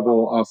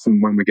trouble often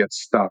when we get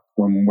stuck,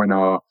 when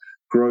our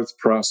growth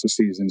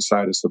processes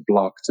inside us are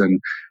blocked.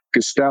 And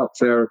Gestalt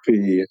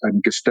therapy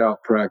and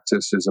Gestalt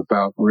practice is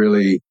about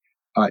really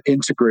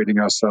integrating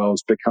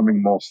ourselves,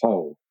 becoming more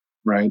whole,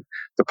 right?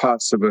 The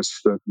parts of us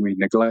that we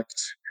neglect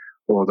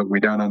or that we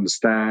don't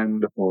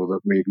understand or that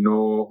we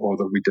ignore or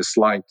that we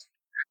dislike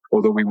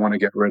or that we want to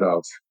get rid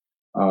of.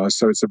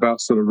 So it's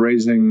about sort of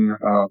raising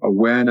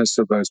awareness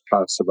of those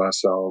parts of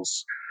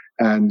ourselves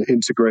and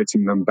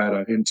integrating them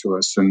better into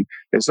us. And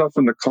it's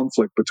often the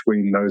conflict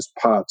between those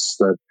parts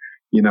that,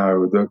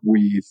 that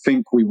we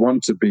think we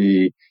want to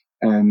be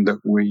and that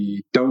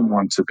we don't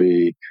want to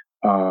be,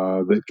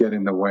 that get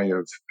in the way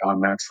of our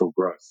natural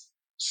growth.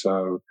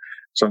 So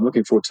I'm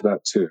looking forward to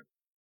that too.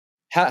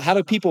 How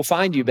do people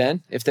find you,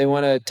 Ben, if they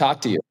want to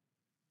talk to you?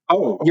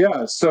 Oh,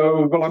 yeah.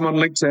 So, well, I'm on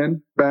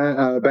LinkedIn,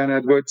 Ben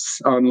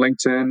Edwards on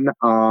LinkedIn.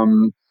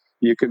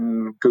 You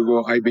can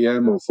Google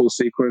IBM or Full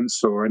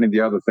Sequence or any of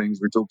the other things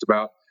we talked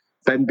about.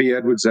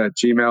 BenBEdwards at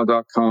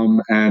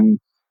gmail.com. And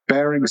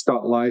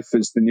bearings.life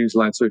is the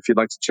newsletter if you'd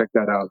like to check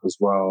that out as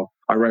well.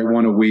 I write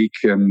one a week,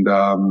 and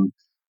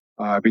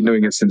I've been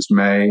doing it since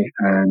May.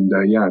 And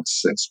yeah,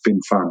 it's been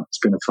fun. It's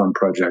been a fun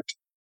project.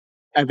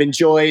 I've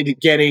enjoyed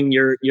getting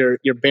your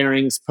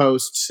bearings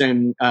posts,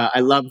 and I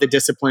love the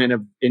discipline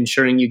of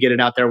ensuring you get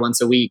it out there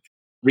once a week,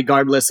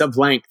 regardless of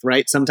length.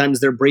 Right? Sometimes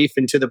they're brief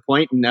and to the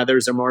point, and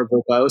others are more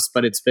verbose.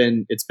 But it's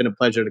been a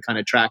pleasure to kind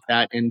of track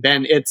that. And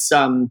Ben, this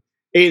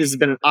has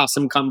been an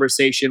awesome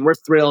conversation. We're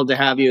thrilled to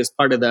have you as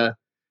part of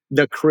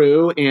the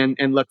crew,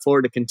 and look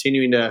forward to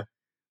continuing to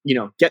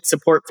get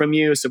support from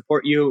you,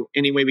 support you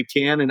any way we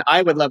can. And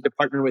I would love to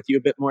partner with you a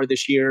bit more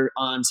this year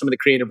on some of the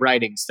creative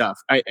writing stuff,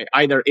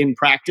 either in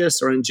practice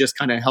or in just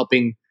kind of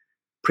helping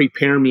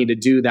prepare me to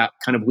do that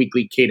kind of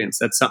weekly cadence.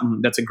 That's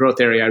a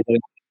growth area.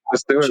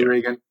 Let's do it,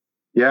 Regan.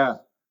 Yeah.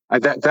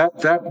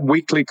 That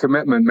weekly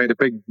commitment made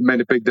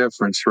a big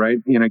difference, right?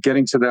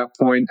 Getting to that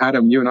point.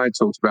 Adam, you and I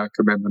talked about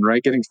commitment,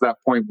 right? Getting to that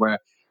point where,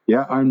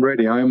 yeah, I'm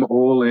ready. I'm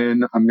all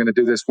in. I'm going to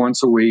do this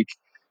once a week,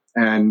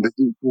 and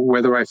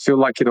whether I feel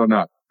like it or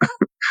not.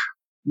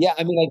 Yeah,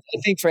 I mean, I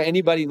think for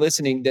anybody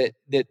listening,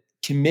 that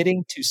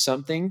committing to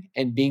something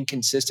and being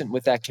consistent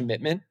with that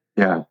commitment,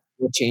 will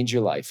change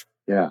your life.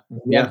 Yeah,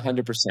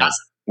 100%.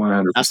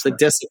 100%. That's the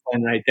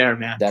discipline right there,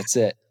 man. That's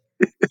it.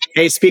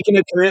 Hey, speaking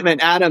of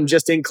commitment, Adam,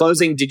 just in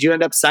closing, did you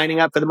end up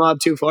signing up for the Mob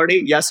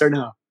 240? Yes or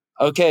no?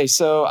 Okay,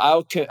 so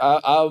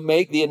I'll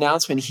make the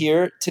announcement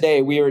here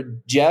today.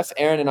 Jeff,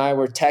 Aaron, and I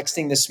were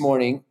texting this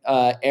morning.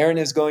 Aaron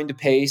is going to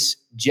pace.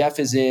 Jeff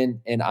is in,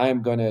 and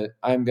I'm gonna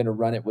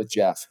run it with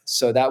Jeff.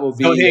 So that will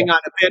be. So hang on,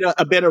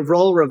 a bit of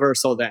role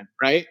reversal then,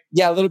 right?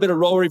 Yeah, a little bit of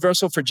role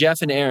reversal for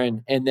Jeff and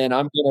Aaron, and then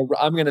I'm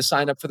gonna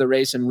sign up for the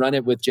race and run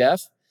it with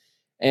Jeff.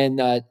 And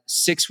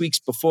 6 weeks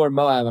before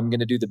Moab, I'm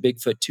gonna do the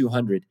Bigfoot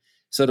 200.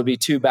 So it'll be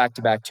 2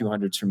 back-to-back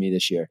 200s for me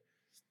this year.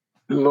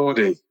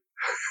 Lordy.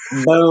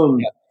 Boom.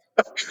 Yeah.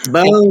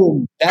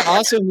 Boom. That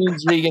also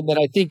means, Regan, that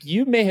I think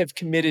you may have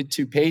committed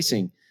to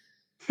pacing.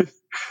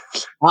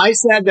 I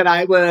said that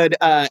I would,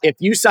 if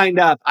you signed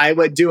up, I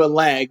would do a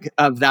leg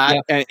of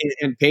that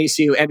and pace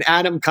you. And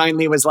Adam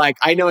kindly was like,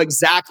 I know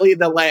exactly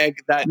the leg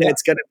that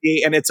it's going to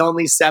be, and it's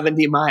only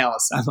 70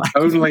 miles. I'm like,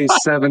 only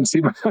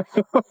 70 miles.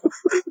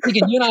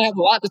 Regan, you and I have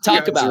a lot to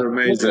talk about.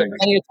 Amazing. We'll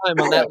plenty of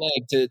time on that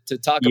leg to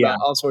talk about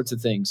all sorts of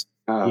things.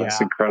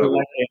 That's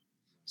incredible.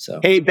 So,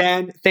 hey,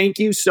 Ben, thank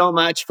you so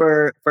much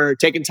for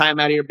taking time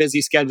out of your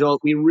busy schedule.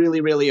 We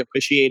really, really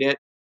appreciate it.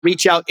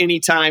 Reach out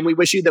anytime. We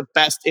wish you the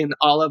best in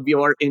all of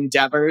your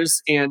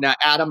endeavors. And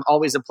Adam,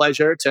 always a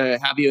pleasure to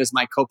have you as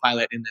my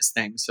co-pilot in this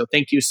thing. So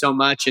thank you so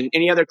much. And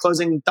any other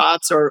closing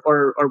thoughts or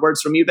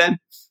words from you, Ben?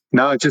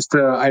 No, just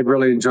I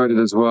really enjoyed it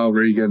as well,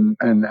 Regan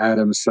and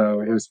Adam.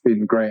 So it's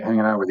been great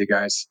hanging out with you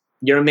guys.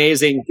 You're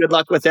amazing. Good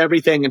luck with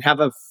everything and have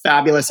a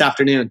fabulous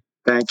afternoon.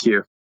 Thank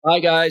you. Bye,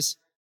 guys.